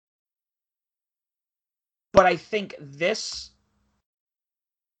 but I think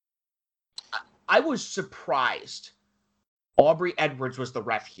I was surprised Aubrey Edwards was the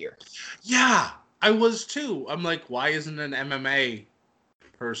ref here. Yeah, I was too. I'm like, why isn't an MMA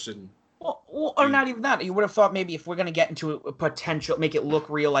person? Well, or not even that. You would have thought maybe if we're going to get into a potential, make it look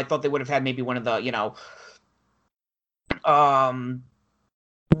real, I thought they would have had maybe one of the,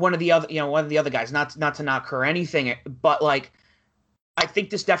 one of the other guys, not to knock her or anything, but like, I think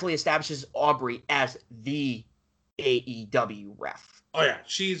this definitely establishes Aubrey as the AEW ref. Oh yeah,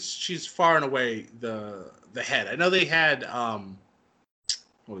 she's far and away the head. I know they had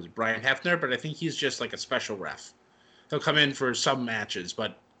what was it, Brian Hefner, but I think he's just like a special ref. He'll come in for some matches,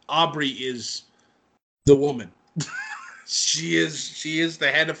 but Aubrey is the woman. she is the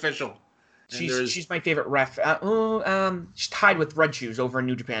head official. She's my favorite ref. She's tied with Red Shoes over in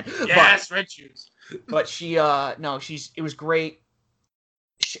New Japan. Yes, Red Shoes. But it was great.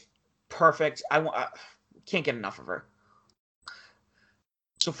 Perfect. I can't get enough of her.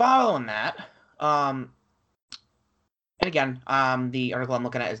 So following that, and again, the article I'm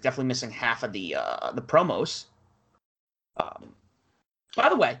looking at is definitely missing half of the promos. By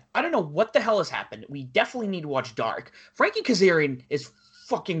the way, I don't know what the hell has happened. We definitely need to watch Dark. Frankie Kazarian is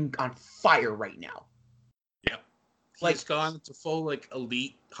fucking on fire right now. Yeah, he's gone to full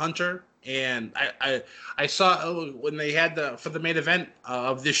elite hunter, and I saw when they had for the main event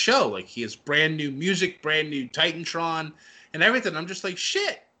of this show, he has brand new music, brand new Titantron, and everything. I'm just like,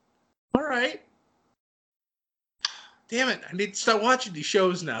 shit. All right. Damn it! I need to start watching these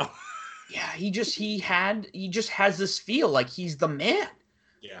shows now. Yeah, he just has this feel like he's the man.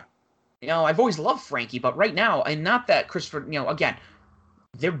 Yeah. I've always loved Frankie, but right now, and not that Christopher, again,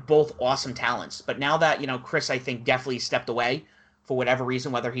 they're both awesome talents. But now that, Chris, I think, definitely stepped away for whatever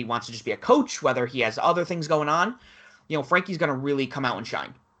reason, whether he wants to just be a coach, whether he has other things going on, Frankie's going to really come out and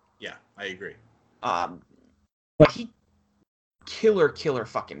shine. Yeah, I agree. But he killer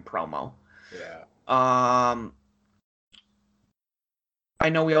fucking promo. Yeah. I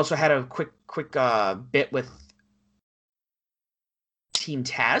know we also had a quick bit with Team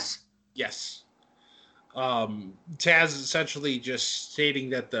Taz. Yes. Taz is essentially just stating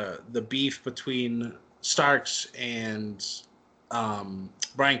that the beef between Starks and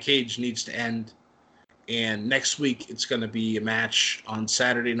Brian Cage needs to end. And next week, it's going to be a match on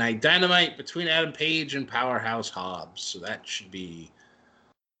Saturday Night Dynamite between Adam Page and Powerhouse Hobbs. So that should be,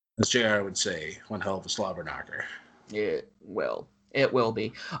 as JR would say, one hell of a slobber knocker. It will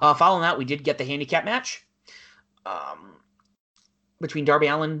be. Following that, we did get the handicap match between Darby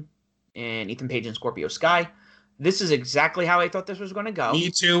Allin and Ethan Page and Scorpio Sky. This is exactly how I thought this was going to go. Me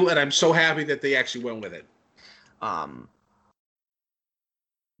too, and I'm so happy that they actually went with it.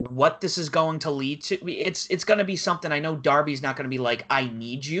 What this is going to lead to, it's going to be something. I know Darby's not going to be like, I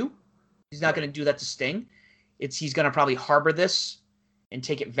need you. He's not going to do that to Sting. He's going to probably harbor this and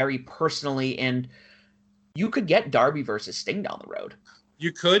take it very personally, and you could get Darby versus Sting down the road.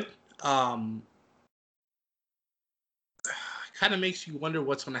 You could. Kind of makes you wonder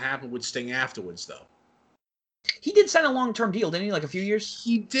what's going to happen with Sting afterwards, though. He did sign a long-term deal, didn't he? Like a few years?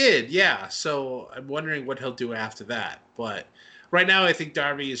 He did, yeah. So I'm wondering what he'll do after that. But right now, I think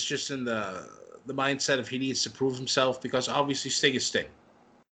Darby is just in the mindset of he needs to prove himself because obviously Sting is Sting.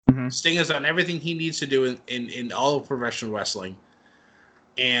 Mm-hmm. Sting has done everything he needs to do in all of professional wrestling.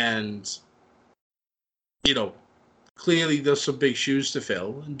 And, clearly there's some big shoes to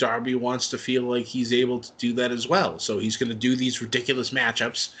fill, and Darby wants to feel like he's able to do that as well. So he's going to do these ridiculous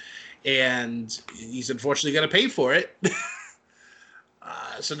matchups, and he's unfortunately going to pay for it.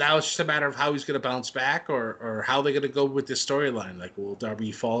 So now it's just a matter of how he's going to bounce back or how they're going to go with this storyline. Like, will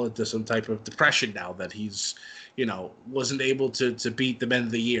Darby fall into some type of depression now that he's, wasn't able to beat the men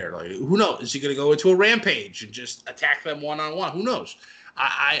of the year? Like, who knows? Is he going to go into a rampage and just attack them one-on-one? Who knows?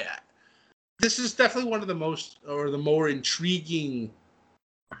 This is definitely one of the more intriguing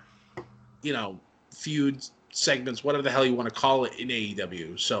feud segments, whatever the hell you want to call it in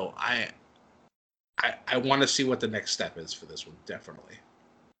AEW. So I want to see what the next step is for this one, definitely.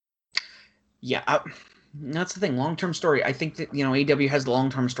 Yeah, that's the thing. Long-term story. I think that AEW has the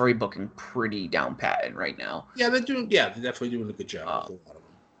long-term story booking pretty down pat right now. Yeah, they're definitely doing a good job with a lot of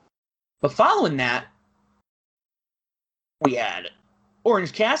them. But following that, we had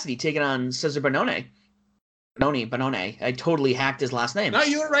Orange Cassidy taking on Cesar Bononi. Bononi. I totally hacked his last name. No,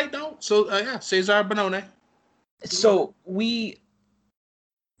 you were right. No, so Cesar Bononi. So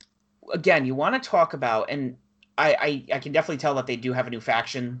again, you want to talk about, and I can definitely tell that they do have a new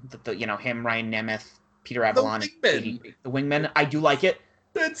faction. That him, Ryan Nemeth, Peter Avalon, the Wingmen. I do like it.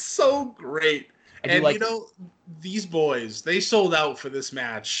 That's so great. And these boys, they sold out for this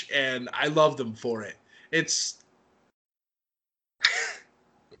match, and I love them for it. It's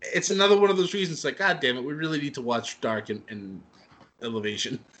another one of those reasons. Like, God damn it, we really need to watch Dark and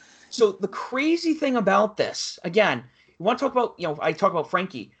Elevation. So the crazy thing about this, again, you want to talk about, I talk about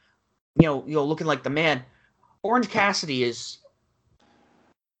Frankie, looking like the man. Orange Cassidy is,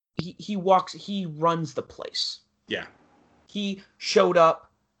 he runs the place. Yeah. He showed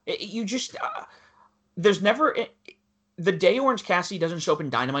up. There's never, the day Orange Cassidy doesn't show up in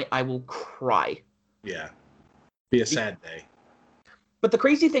Dynamite, I will cry. Yeah. Be a sad day. But the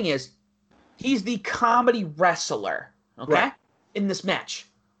crazy thing is, he's the comedy wrestler, okay, right, in this match.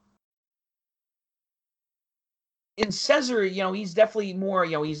 In Cesar, he's definitely more,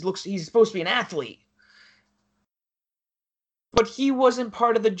 he's supposed to be an athlete. But he wasn't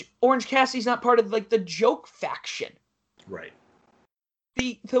part of Orange Cassidy's not part of, the joke faction. Right.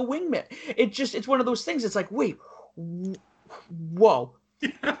 The Wingman. It's one of those things. It's like, wait, whoa.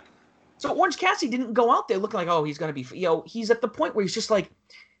 Yeah. So Orange Cassidy didn't go out there looking like, oh, he's going to be, he's at the point where he's just like,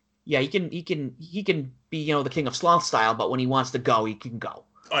 yeah, he can be, the King of Sloth style, but when he wants to go, he can go.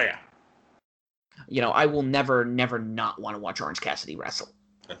 Oh, yeah. I will never not want to watch Orange Cassidy wrestle.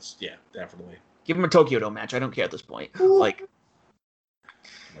 Yeah, definitely. Give him a Tokyo Dome match. I don't care at this point. Ooh. Oh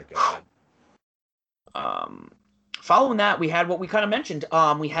my God. Following that, we had what we kind of mentioned.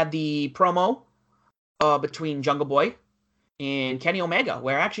 We had the promo between Jungle Boy and Kenny Omega,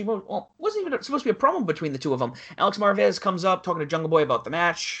 where actually wasn't even supposed to be a promo between the two of them. Alex Marvez comes up talking to Jungle Boy about the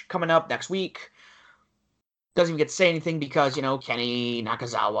match coming up next week. Doesn't even get to say anything because, Kenny,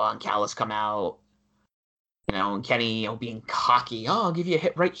 Nakazawa, and Callis come out. And Kenny, being cocky. Oh, I'll give you a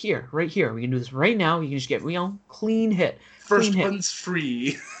hit right here. We can do this right now. You can just get, clean hit. First one's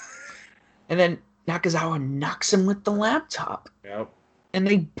free. And then Nakazawa knocks him with the laptop. Yep. And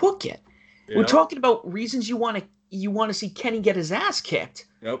they book it. Yep. We're talking about reasons you want to see Kenny get his ass kicked.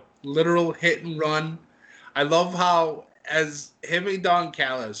 Yep. Literal hit and run. I love how, as him and Don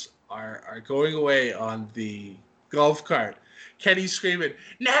Callis are going away on the golf cart, Kenny's screaming,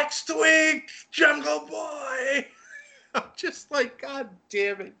 "Next week, Jungle Boy!" I'm just like, God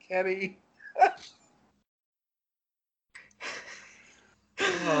damn it, Kenny.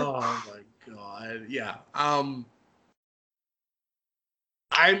 Oh my God. Yeah. I'm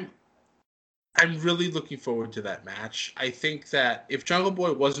really looking forward to that match. I think that if Jungle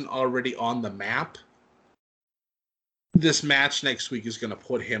Boy wasn't already on the map, this match next week is going to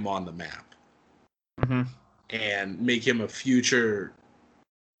put him on the map. Mm-hmm. And make him a future,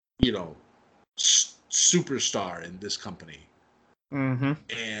 superstar in this company. Mm-hmm.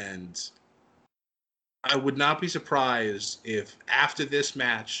 And I would not be surprised if after this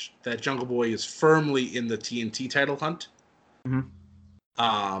match that Jungle Boy is firmly in the TNT title hunt.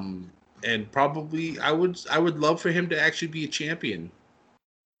 Mm-hmm. And probably I would love for him to actually be a champion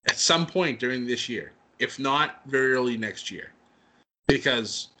at some point during this year, if not very early next year,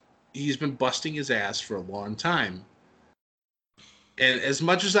 because he's been busting his ass for a long time. And as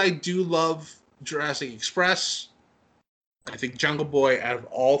much as I do love Jurassic Express, I think Jungle Boy, out of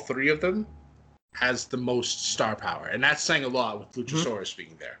all three of them, has the most star power. And that's saying a lot with Luchasaurus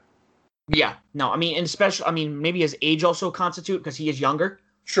being there. Yeah. No, and especially, maybe his age also constitute because he is younger.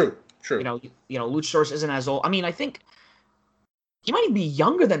 True. Luchasaurus isn't as old. I think he might even be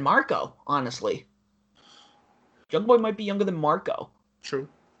younger than Marco, honestly. Jungle Boy might be younger than Marco. True.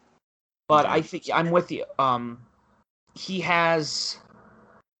 But I think I'm with you. He has.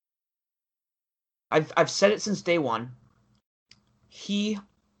 I've said it since day one. He,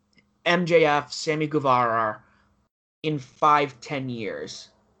 MJF, Sammy Guevara, in 5-10 years,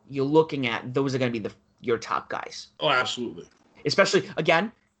 you're looking at those are going to be your top guys. Oh, absolutely. Especially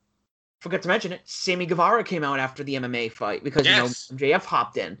again, forgot to mention it. Sammy Guevara came out after the MMA fight because MJF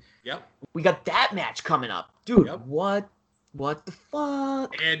hopped in. Yep. We got that match coming up, dude. Yep. What the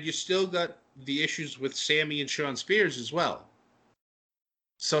fuck? And you still got the issues with Sammy and Sean Spears as well.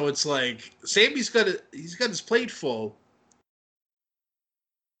 So it's like Sammy's got his plate full.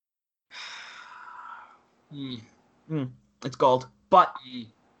 It's gold. But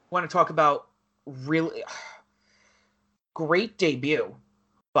want to talk about really great debut,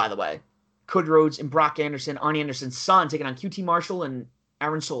 by the way. Cody Rhodes and Brock Anderson, Arn Anderson's son, taking on QT Marshall and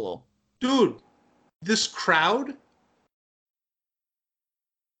Aaron Solo. Dude, this crowd,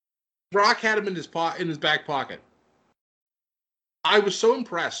 Brock had him in his back pocket. I was so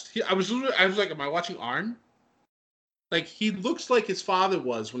impressed. I was like, am I watching Arn? Like, he looks like his father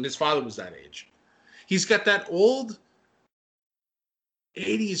was when his father was that age. He's got that old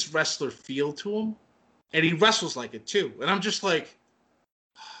 80s wrestler feel to him, and he wrestles like it too. And I'm just like,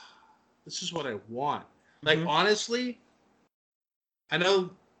 this is what I want. Like, honestly, I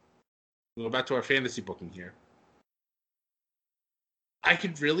know, we'll go back to our fantasy booking here. I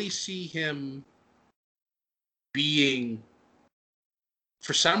could really see him being,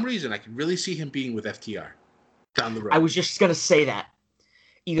 for some reason, I could really see him being with FTR down the road. I was just going to say that.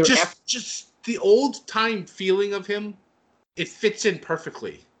 Either just the old time feeling of him, it fits in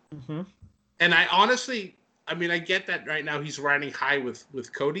perfectly. Mm-hmm. And I honestly, I mean, I get that right now he's riding high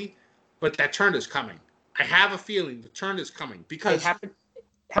with Cody, but that turn is coming. I have a feeling the turn is coming because it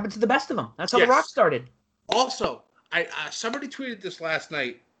happened to the best of them. That's how The Rock started. Also, somebody tweeted this last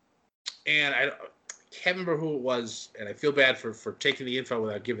night, and I can't remember who it was, and I feel bad for taking the info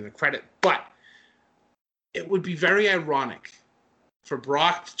without giving the credit, but it would be very ironic for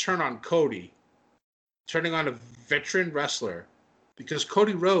Brock to turn on Cody, turning on a veteran wrestler, because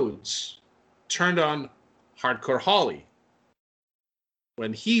Cody Rhodes turned on Hardcore Holly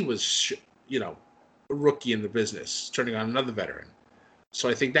when he was, a rookie in the business, turning on another veteran. So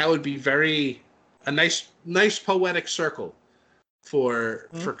I think that would be a nice poetic circle for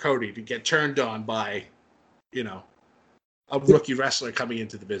Cody to get turned on by, a rookie wrestler coming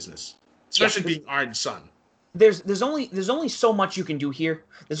into the business, especially being Arn's son. There's only so much you can do here.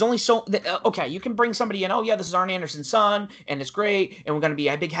 There's only okay, you can bring somebody in. Oh yeah, this is Arn Anderson's son, and it's great, and we're gonna be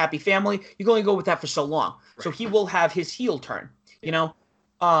a big happy family. You can only go with that for so long. Right. So he will have his heel turn.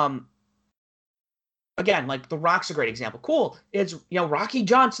 Again, like The Rock's a great example. Cool, it's Rocky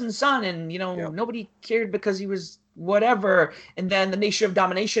Johnson's son, and nobody cared because he was whatever. And then the Nation of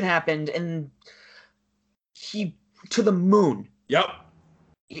Domination happened, and he to the moon. Yep.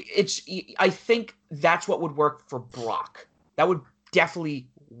 I think that's what would work for Brock. That would definitely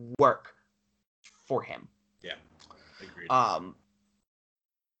work for him. Yeah, agreed. I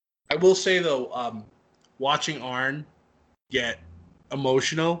will say though, watching Arn get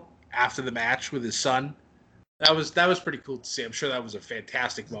emotional after the match with his son, that was pretty cool to see. I'm sure that was a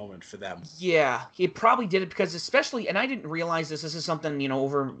fantastic moment for them. Yeah, he probably did it because especially, and I didn't realize this is something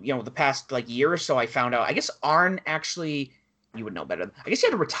over the past year or so I found out. I guess Arn actually. You would know better. I guess he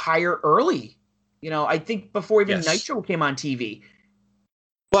had to retire early. I think before even Nitro came on TV.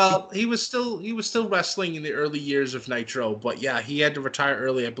 Well, he was still wrestling in the early years of Nitro, but yeah, he had to retire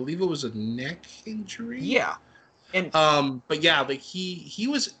early. I believe it was a neck injury. Yeah, and but yeah, like he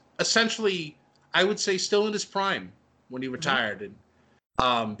was essentially, I would say, still in his prime when he retired,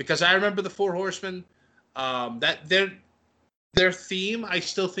 and because I remember the Four Horsemen, that their theme I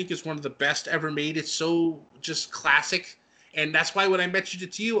still think is one of the best ever made. It's so just classic. And that's why when I mentioned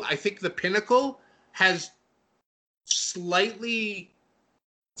it to you, I think the Pinnacle has slightly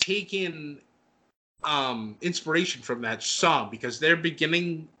taken inspiration from that song because their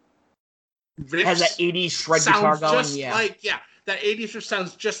beginning riffs has that 80s shred guitar going. That 80s riff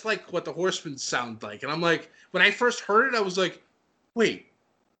sounds just like what the Horsemen sound like. And I'm like, when I first heard it, I was like, wait,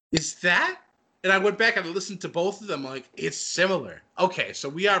 is that? And I went back and I listened to both of them. I'm like, it's similar. Okay, so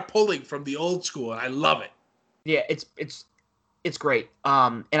we are pulling from the old school, and I love it. Yeah, it's great.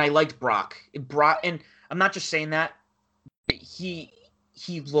 And I liked Brock. And I'm not just saying that. He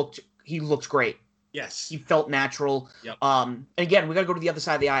looked great. Yes. He felt natural. Yep. And again, we got to go to the other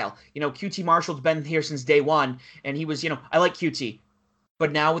side of the aisle. QT Marshall's been here since day one, and he was, I like QT.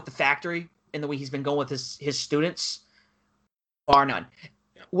 But now with the factory and the way he's been going with his students, bar none.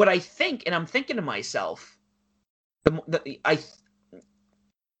 Yep. What I think, and I'm thinking to myself,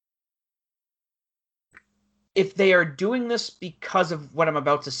 if they are doing this because of what I'm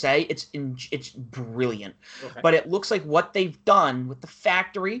about to say, it's brilliant. Okay. But it looks like what they've done with the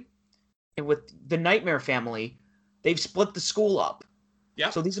factory and with the Nightmare family, they've split the school up. Yeah.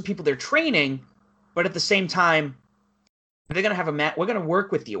 So these are people they're training, but at the same time, they're gonna have we're gonna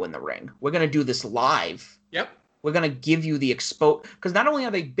work with you in the ring. We're gonna do this live. Yep. We're gonna give you the because not only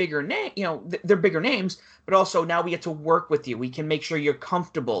are they bigger they're bigger names, but also now we get to work with you. We can make sure you're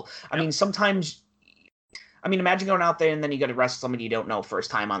comfortable. Yep. I mean, sometimes. I mean, imagine going out there and then you got to wrestle somebody you don't know first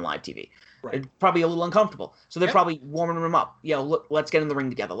time on live TV. Right. It's probably a little uncomfortable. So they're probably warming him up. Look, let's get in the ring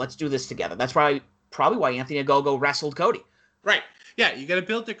together. Let's do this together. That's probably why Anthony Ogogo wrestled Cody. Right. Yeah, you got to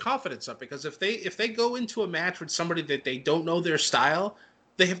build their confidence up, because if they go into a match with somebody that they don't know their style,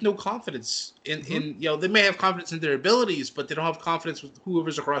 they have no confidence in they may have confidence in their abilities, but they don't have confidence with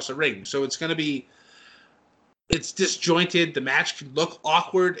whoever's across the ring. So it's disjointed. The match can look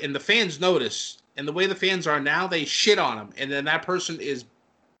awkward, and the fans notice. And the way the fans are now, they shit on them, and then that person is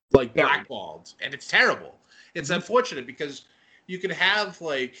like blackballed, and it's terrible. It's unfortunate, because you can have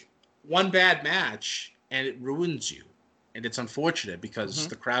like one bad match and it ruins you. And it's unfortunate, because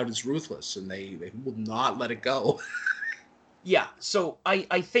the crowd is ruthless and they will not let it go. Yeah, so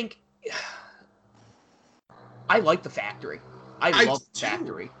I think I like the Factory. I love the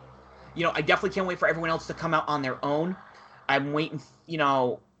Factory. I definitely can't wait for everyone else to come out on their own. I'm waiting,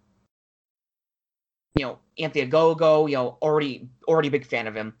 Anthony Ogogo, already a big fan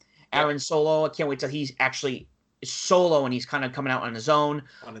of him. Aaron Solo, I can't wait till he's actually solo and he's kind of coming out on his own.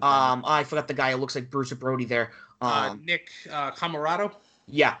 I forgot the guy who looks like Bruce Brody there. Nick Camarado.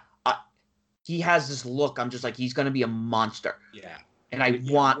 Yeah. He has this look. I'm just like, he's going to be a monster. Yeah. And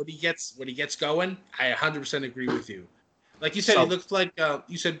when he gets going, I 100% agree with you. Like you said, he looks like,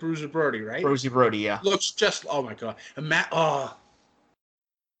 you said Bruiser Brody, right? Bruiser Brody, yeah. Looks just, oh my God.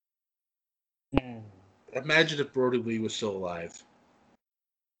 Imagine if Brody Lee was still alive.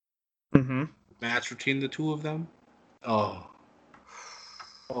 Mm-hmm. Match between the two of them. Oh,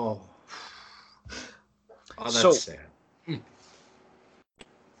 that's sad.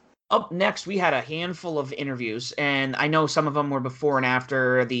 Up next, we had a handful of interviews, and I know some of them were before and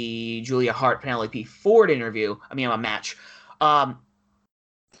after the Julia Hart Penelope Ford a match.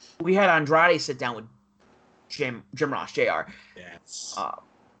 We had Andrade sit down with Jim Ross, JR. Yes. I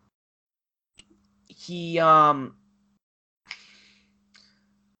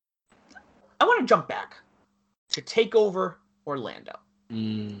want to jump back to TakeOver Orlando.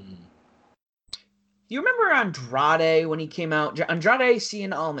 Do you remember Andrade when he came out? Andrade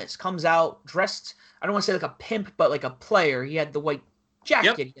Cien Almas comes out dressed, I don't want to say like a pimp, but like a player. He had the white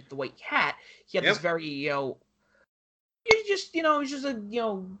jacket, he had the white hat. He had this very, he's just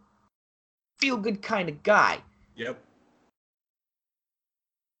a, feel good kind of guy. Yep.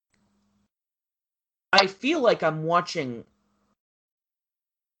 I feel like I'm watching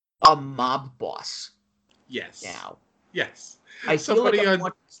a mob boss. Yes. Now. Yes. I feel like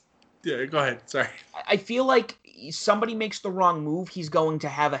yeah, go ahead. Sorry. I feel like somebody makes the wrong move, he's going to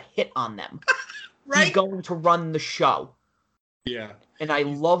have a hit on them. Right. He's going to run the show. Yeah. And I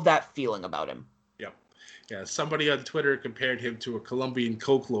love that feeling about him. Yep. Yeah. Somebody on Twitter compared him to a Colombian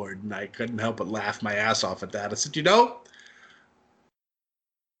coke lord, and I couldn't help but laugh my ass off at that. I said,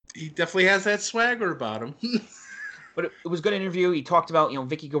 he definitely has that swagger about him. But it was a good interview. He talked about,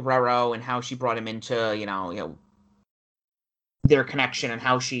 Vicky Guerrero and how she brought him into, their connection and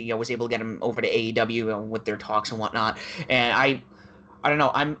how she was able to get him over to AEW with their talks and whatnot. And I don't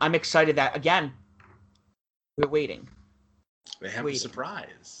know. I'm excited that, again, we're waiting. They have a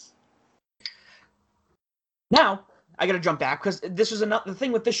surprise. Now, I got to jump back because this was another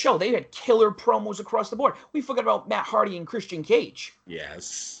thing with this show. They had killer promos across the board. We forgot about Matt Hardy and Christian Cage.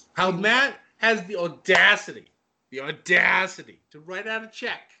 Yes. How Matt has the audacity to write out a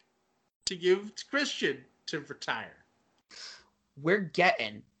check to give to Christian to retire. We're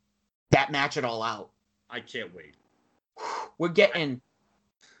getting that match at All Out. I can't wait. We're getting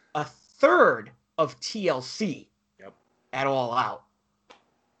a third of TLC at All Out.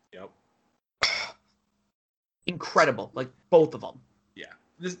 Yep. Incredible, like both of them. Yeah,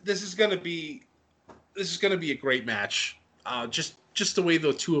 this is gonna be a great match. Just the way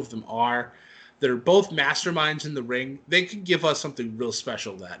the two of them are, they're both masterminds in the ring. They could give us something real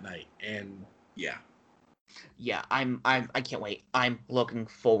special that night, and yeah. Yeah, I can't wait. I'm looking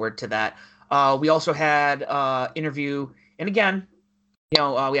forward to that. We also had interview, and again,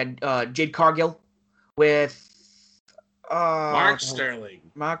 we had Jade Cargill with Mark Sterling.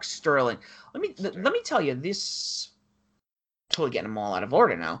 Mark Sterling. Let me tell you, this totally getting them all out of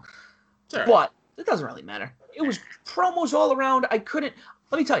order now. Right. But it doesn't really matter. It was promos all around. Let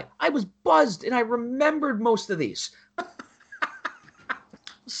me tell you, I was buzzed and I remembered most of these.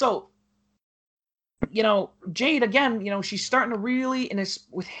 So, Jade, again, she's starting to really, and it's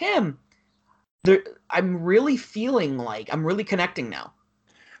with him, I'm really feeling like I'm really connecting now.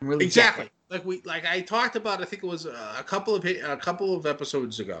 I'm really exactly like I talked about. I think it was a couple of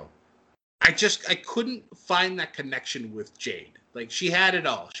episodes ago. I couldn't find that connection with Jade. Like, she had it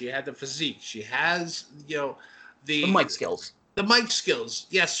all. She had the physique. She has, the mic skills. the mic skills.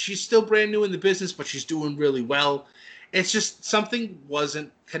 Yes, she's still brand new in the business, but she's doing really well. It's just something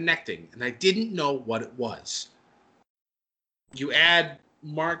wasn't connecting, and I didn't know what it was. You add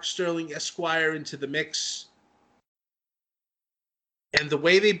Mark Sterling Esquire into the mix, and the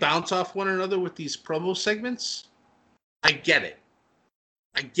way they bounce off one another with these promo segments, I get it.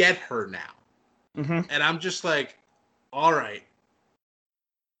 I get her now. Mm-hmm. And I'm just like, all right,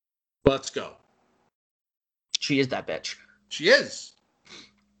 let's go. She is that bitch. She is.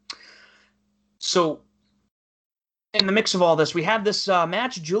 So, in the mix of all this, we had this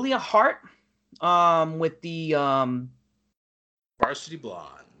match, Julia Hart with the Varsity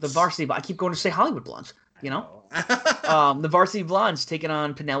Blondes. The Varsity. I keep going to say Hollywood Blondes. You know, the Varsity Blondes taking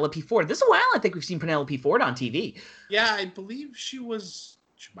on Penelope Ford. This is a while I think we've seen Penelope Ford on TV. Yeah, I believe she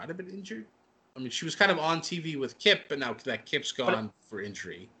might have been injured. I mean, she was kind of on TV with Kip, but now that Kip's gone for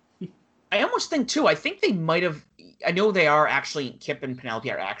injury. I almost think, too, I think they might have, I know they are actually, Kip and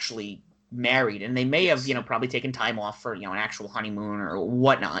Penelope are actually married, and they may have, probably taken time off for, an actual honeymoon or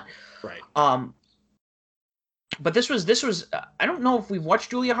whatnot. Right. But this was, I don't know if we've watched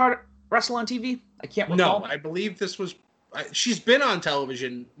Julia Hart wrestle on TV. I can't recall. No, I believe this was, she's been on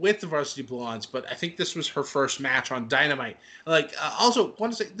television with the Varsity Blondes, but I think this was her first match on Dynamite. Like, also,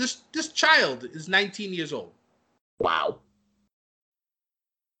 want to say, this child is 19 years old. Wow.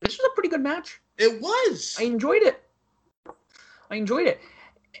 This was a pretty good match. It was. I enjoyed it.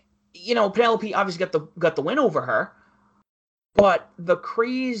 Penelope obviously got the win over her, but the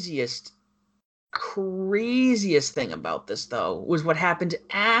craziest thing about this, though, was what happened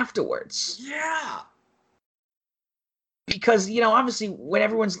afterwards. Yeah. Because, obviously, when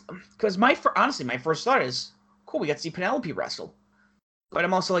everyone's... Because my first thought is, cool, we got to see Penelope wrestle. But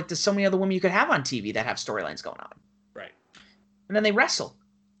I'm also like, there's so many other women you could have on TV that have storylines going on. Right. And then they wrestle.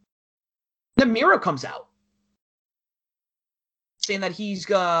 Then Miro comes out. Saying that he's, he's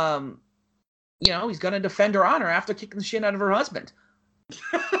going to defend her honor after kicking the shit out of her husband.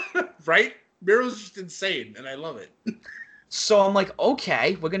 Right? Miro's just insane, and I love it. So I'm like,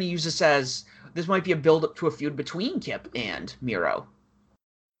 okay, we're going to use this as... This might be a build-up to a feud between Kip and Miro.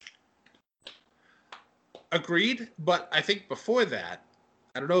 Agreed, but I think before that,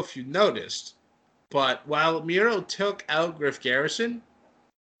 I don't know if you noticed, but while Miro took out Griff Garrison,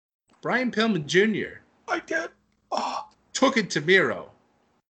 Brian Pillman Jr. Took it to Miro.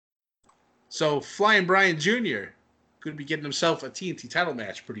 So Flying Brian Jr. could be getting himself a TNT title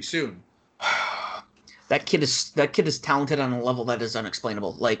match pretty soon. That kid is talented on a level that is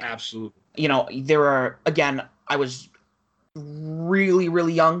unexplainable. Like, absolutely. There are, again, I was really,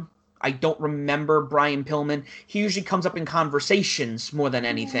 really young. I don't remember Brian Pillman. He usually comes up in conversations more than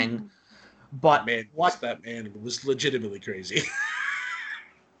anything. But that man was legitimately crazy.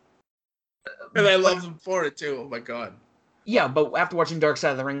 And I love him for it too. Oh my god. Yeah, but after watching Dark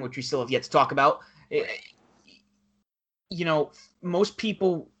Side of the Ring, which we still have yet to talk about, most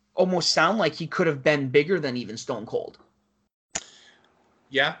people almost sound like he could have been bigger than even Stone Cold.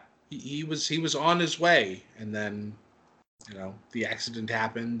 Yeah, he was on his way, and then the accident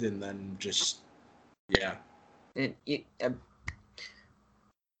happened, and then just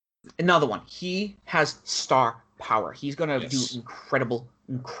another one. He has star power. He's gonna do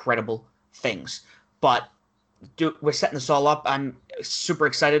incredible things. But we're setting this all up. I'm super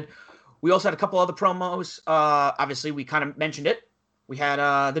excited. We also had a couple other promos. Obviously, we kind of mentioned it. We had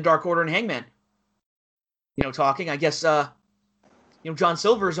the Dark Order and Hangman, talking. I guess, John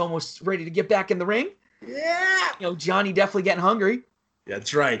Silver is almost ready to get back in the ring. Yeah. Johnny definitely getting hungry.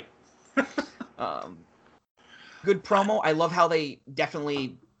 That's right. Good promo. I love how they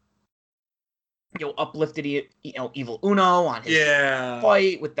definitely, uplifted, Evil Uno on his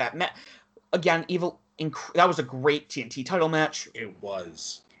fight with that again, that was a great TNT title match. It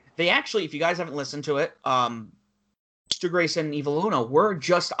was. They actually, if you guys haven't listened to it, Stu Grayson and Evil Uno were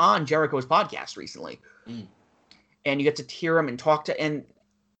just on Jericho's podcast recently. Mm. And you get to hear them and talk to, and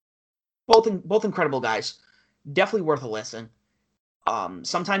both incredible guys. Definitely worth a listen.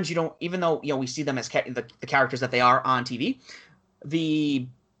 Sometimes you don't, even though, we see them as the characters that they are on TV,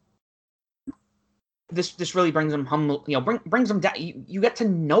 this really brings them home, brings them down. You get to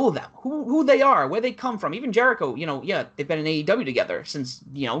know them, who they are, where they come from. Even Jericho, they've been in AEW together since,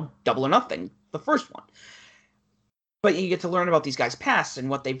 Double or Nothing, the first one. But you get to learn about these guys' past and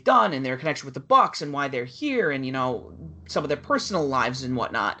what they've done and their connection with the Bucks and why they're here and, some of their personal lives and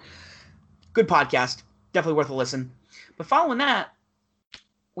whatnot. Good podcast. Definitely worth a listen. But following that,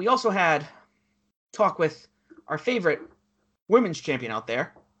 we also had talk with our favorite women's champion out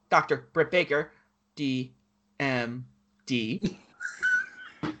there, Dr. Britt Baker, DMD.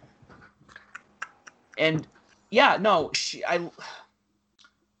 And yeah, no,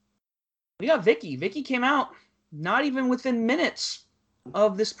 we got Vicky. Vicky came out not even within minutes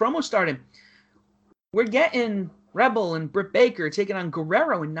of this promo starting. We're getting Rebel and Britt Baker taking on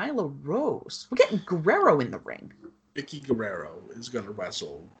Guerrero and Nyla Rose. We're getting Guerrero in the ring. Vicky Guerrero is going to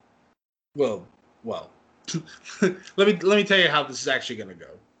wrestle. Well. let me tell you how this is actually going to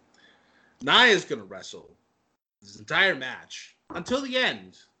go. Nia is going to wrestle this entire match until the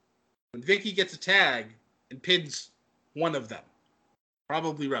end, when Vicky gets a tag and pins one of them,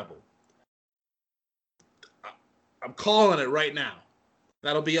 probably Rebel. I'm calling it right now.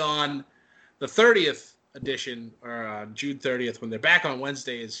 That'll be on the 30th edition, or on June 30th, when they're back on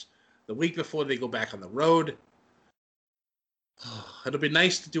Wednesdays, the week before they go back on the road. It'll be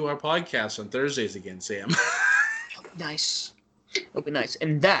nice to do our podcast on Thursdays again, Sam. Nice. It'll be nice.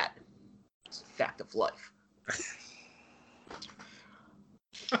 And that is a fact of life.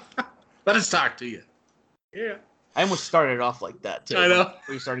 Let us talk to you. Yeah. I almost started off like that, too. I know.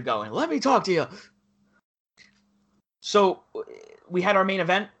 We started going, let me talk to you. So, we had our main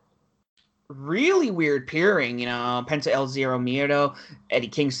event. Really weird pairing, Penta El Zero Miedo, Eddie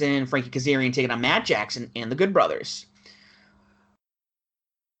Kingston, Frankie Kazarian taking on Matt Jackson and the Good Brothers.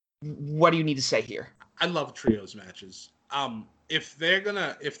 What do you need to say here? I love trios matches. If they're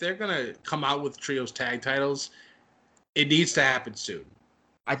gonna come out with trios tag titles, it needs to happen soon.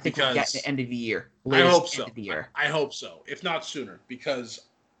 I think we'll get the end of the year. I hope so. End of the year. I hope so, if not sooner. Because,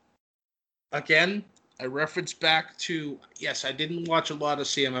 again, I reference back to, yes, I didn't watch a lot of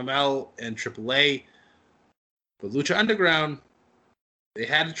CMLL and AAA, but Lucha Underground, they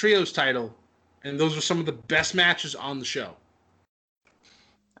had a trios title, and those were some of the best matches on the show.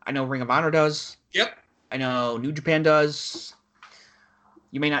 I know Ring of Honor does. Yep. I know New Japan does.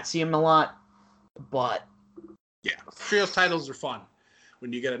 You may not see them a lot, but... Yeah, trios titles are fun.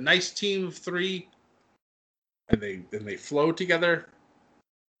 When you get a nice team of three, and they flow together,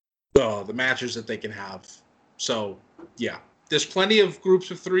 the matches that they can have. So, yeah. There's plenty of groups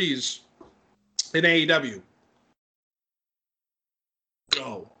of threes in AEW.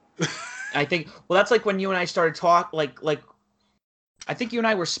 Go. I think, well, that's like when you and I started I think you and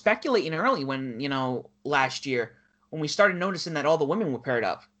I were speculating early when, last year, when we started noticing that all the women were paired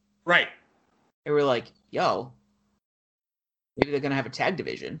up. Right. And we were like, yo, maybe they're going to have a tag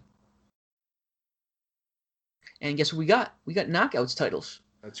division. And guess what we got? We got Knockouts titles.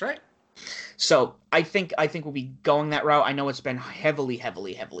 That's right. So I think we'll be going that route. I know it's been heavily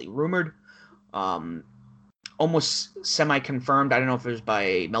rumored. Almost semi-confirmed. I don't know if it was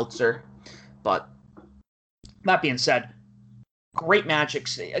by Meltzer. But that being said, great match.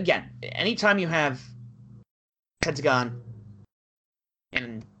 Again, anytime you have Pentagon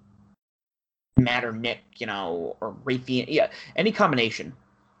and Matt or Nick, or Raytheon, any combination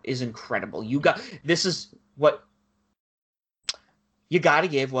is incredible. This is what you got to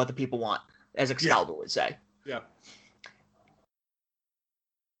give what the people want, as Excalibur would say. Yeah.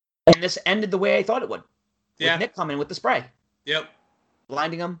 And this ended the way I thought it would. Yeah. With Nick coming with the spray. Yep.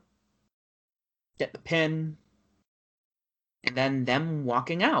 Blinding him. Get the pin. And then them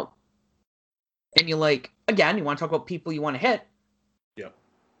walking out. And you're like, again, you want to talk about people you want to hit. Yep.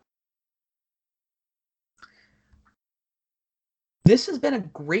 This has been a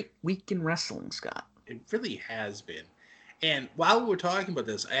great week in wrestling, Scott. It really has been. And while we're talking about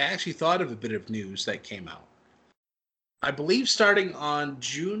this, I actually thought of a bit of news that came out. I believe starting on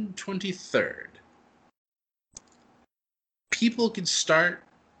June 23rd, people can start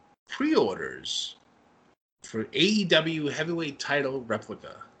pre-orders for AEW Heavyweight Title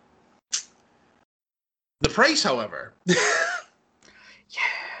Replica. The price, however,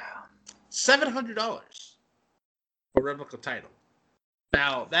 $700 for Replica title.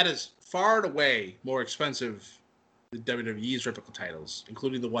 Now, that is far and away more expensive than WWE's Replica titles,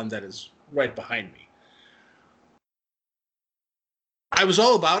 including the one that is right behind me. I was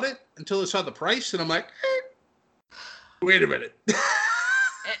all about it until I saw the price, and I'm like, wait a minute.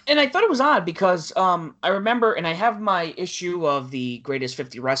 And I thought it was odd because I remember, and I have my issue of the greatest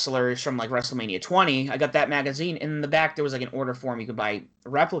 50 wrestlers from like WrestleMania 20. I got that magazine. And in the back, there was like an order form. You could buy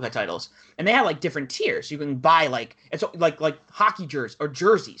replica titles. And they had like different tiers. You can buy it's like hockey jerseys or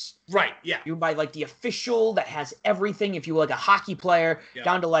jerseys. Right, yeah. You can buy like the official that has everything. If you were like a hockey player,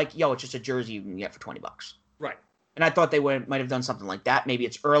 down to like, it's just a jersey you can get for $20. Right. And I thought they might have done something like that. Maybe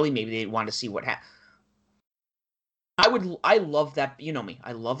it's early. Maybe they wanted to see what happened. I love that. You know me.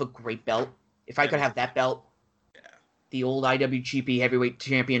 I love a great belt. If I could have that belt, the old IWGP Heavyweight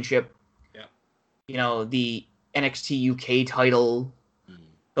Championship, the NXT UK title,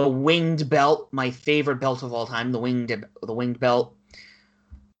 the winged belt, my favorite belt of all time, the winged belt.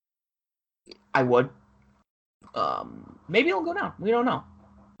 I would. maybe it'll go down. We don't know.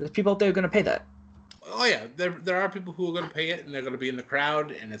 There's people out there who are going to pay that. Oh, yeah. There are people who are going to pay it, and they're going to be in the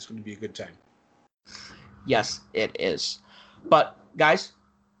crowd, and it's going to be a good time. Yes, it is. But, guys,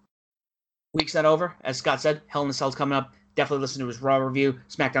 week's not over. As Scott said, Hell in a Cell's coming up. Definitely listen to his Raw review,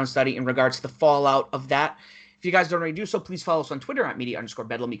 SmackDown study in regards to the fallout of that. If you guys don't already do so, please follow us on Twitter at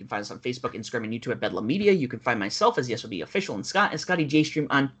media_bedlam. You can find us on Facebook, Instagram, and YouTube at Bedlam Media. You can find myself as YesOB Official and Scott and Scotty J Stream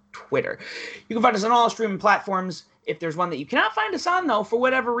on Twitter. You can find us on all streaming platforms. If there's one that you cannot find us on, though, for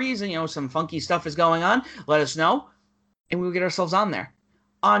whatever reason, some funky stuff is going on, let us know, and we'll get ourselves on there.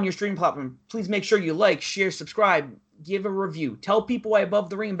 On your streaming platform, please make sure you like, share, subscribe, give a review. Tell people why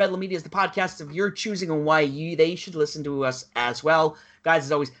Above the Ring and Bedlam Media is the podcast of your choosing and why they should listen to us as well. Guys,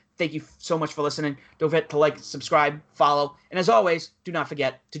 as always, thank you so much for listening. Don't forget to like, subscribe, follow, and as always, do not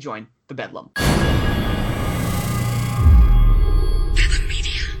forget to join the Bedlam.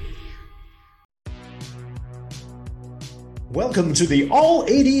 Welcome to the All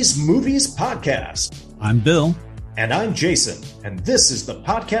 80s Movies Podcast. I'm Bill. And I'm Jason. And this is the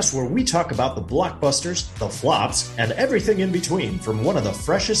podcast where we talk about the blockbusters, the flops, and everything in between from one of the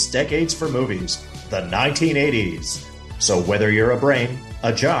freshest decades for movies, the 1980s. So whether you're a brain,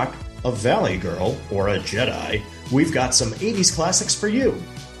 a jock, a valley girl, or a Jedi, we've got some 80s classics for you.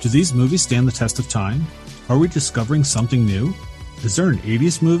 Do these movies stand the test of time? Are we discovering something new? Is there an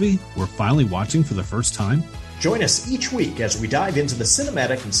 80s movie we're finally watching for the first time? Join us each week as we dive into the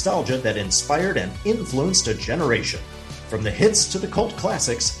cinematic nostalgia that inspired and influenced a generation. From the hits to the cult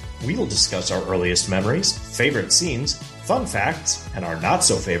classics, we'll discuss our earliest memories, favorite scenes, fun facts, and our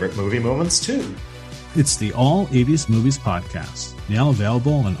not-so-favorite movie moments, too. It's the All 80s Movies Podcast, now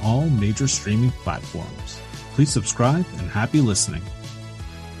available on all major streaming platforms. Please subscribe and happy listening.